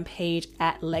Instagram page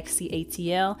at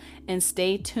LexiATL and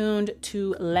stay tuned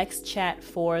to Lex Chat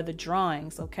for the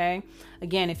drawings. Okay.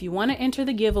 Again, if you want to enter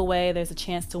the giveaway, there's a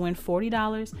chance to win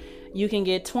 $40. You can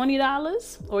get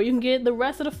 $20 or you can get the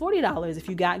rest of the $40 if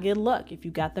you got good luck, if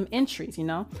you got them entries,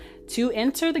 To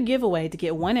enter the giveaway, to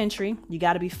get 1 entry, you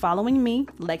got to be following me,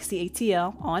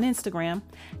 LexiATL, on Instagram.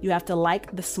 You have to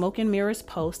like the Smoke and Mirrors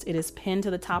post. It is pinned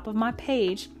to the top of my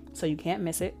page, so you can't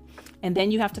miss it. And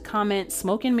then you have to comment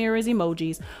Smoke and Mirrors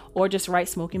emojis or just write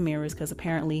Smoke and Mirrors because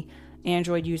apparently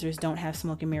Android users don't have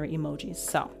smoke and mirror emojis.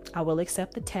 So I will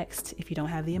accept the text if you don't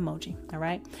have the emoji. All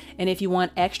right. And if you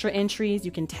want extra entries,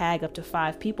 you can tag up to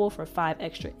 5 people for 5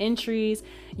 extra entries.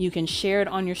 You can share it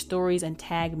on your stories and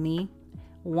tag me.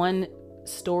 1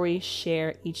 story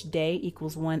share each day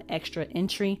equals 1 extra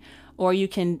entry, or you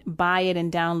can buy it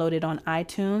and download it on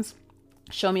iTunes.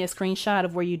 Show me a screenshot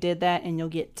of where you did that and you'll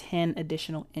get 10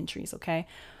 additional entries. Okay.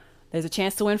 There's a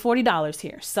chance to win $40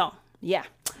 here. So yeah.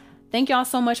 Thank y'all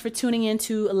so much for tuning in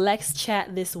to Lex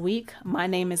Chat this week. My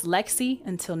name is Lexi.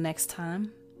 Until next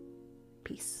time,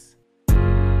 peace.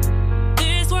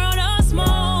 This world of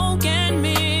smoke.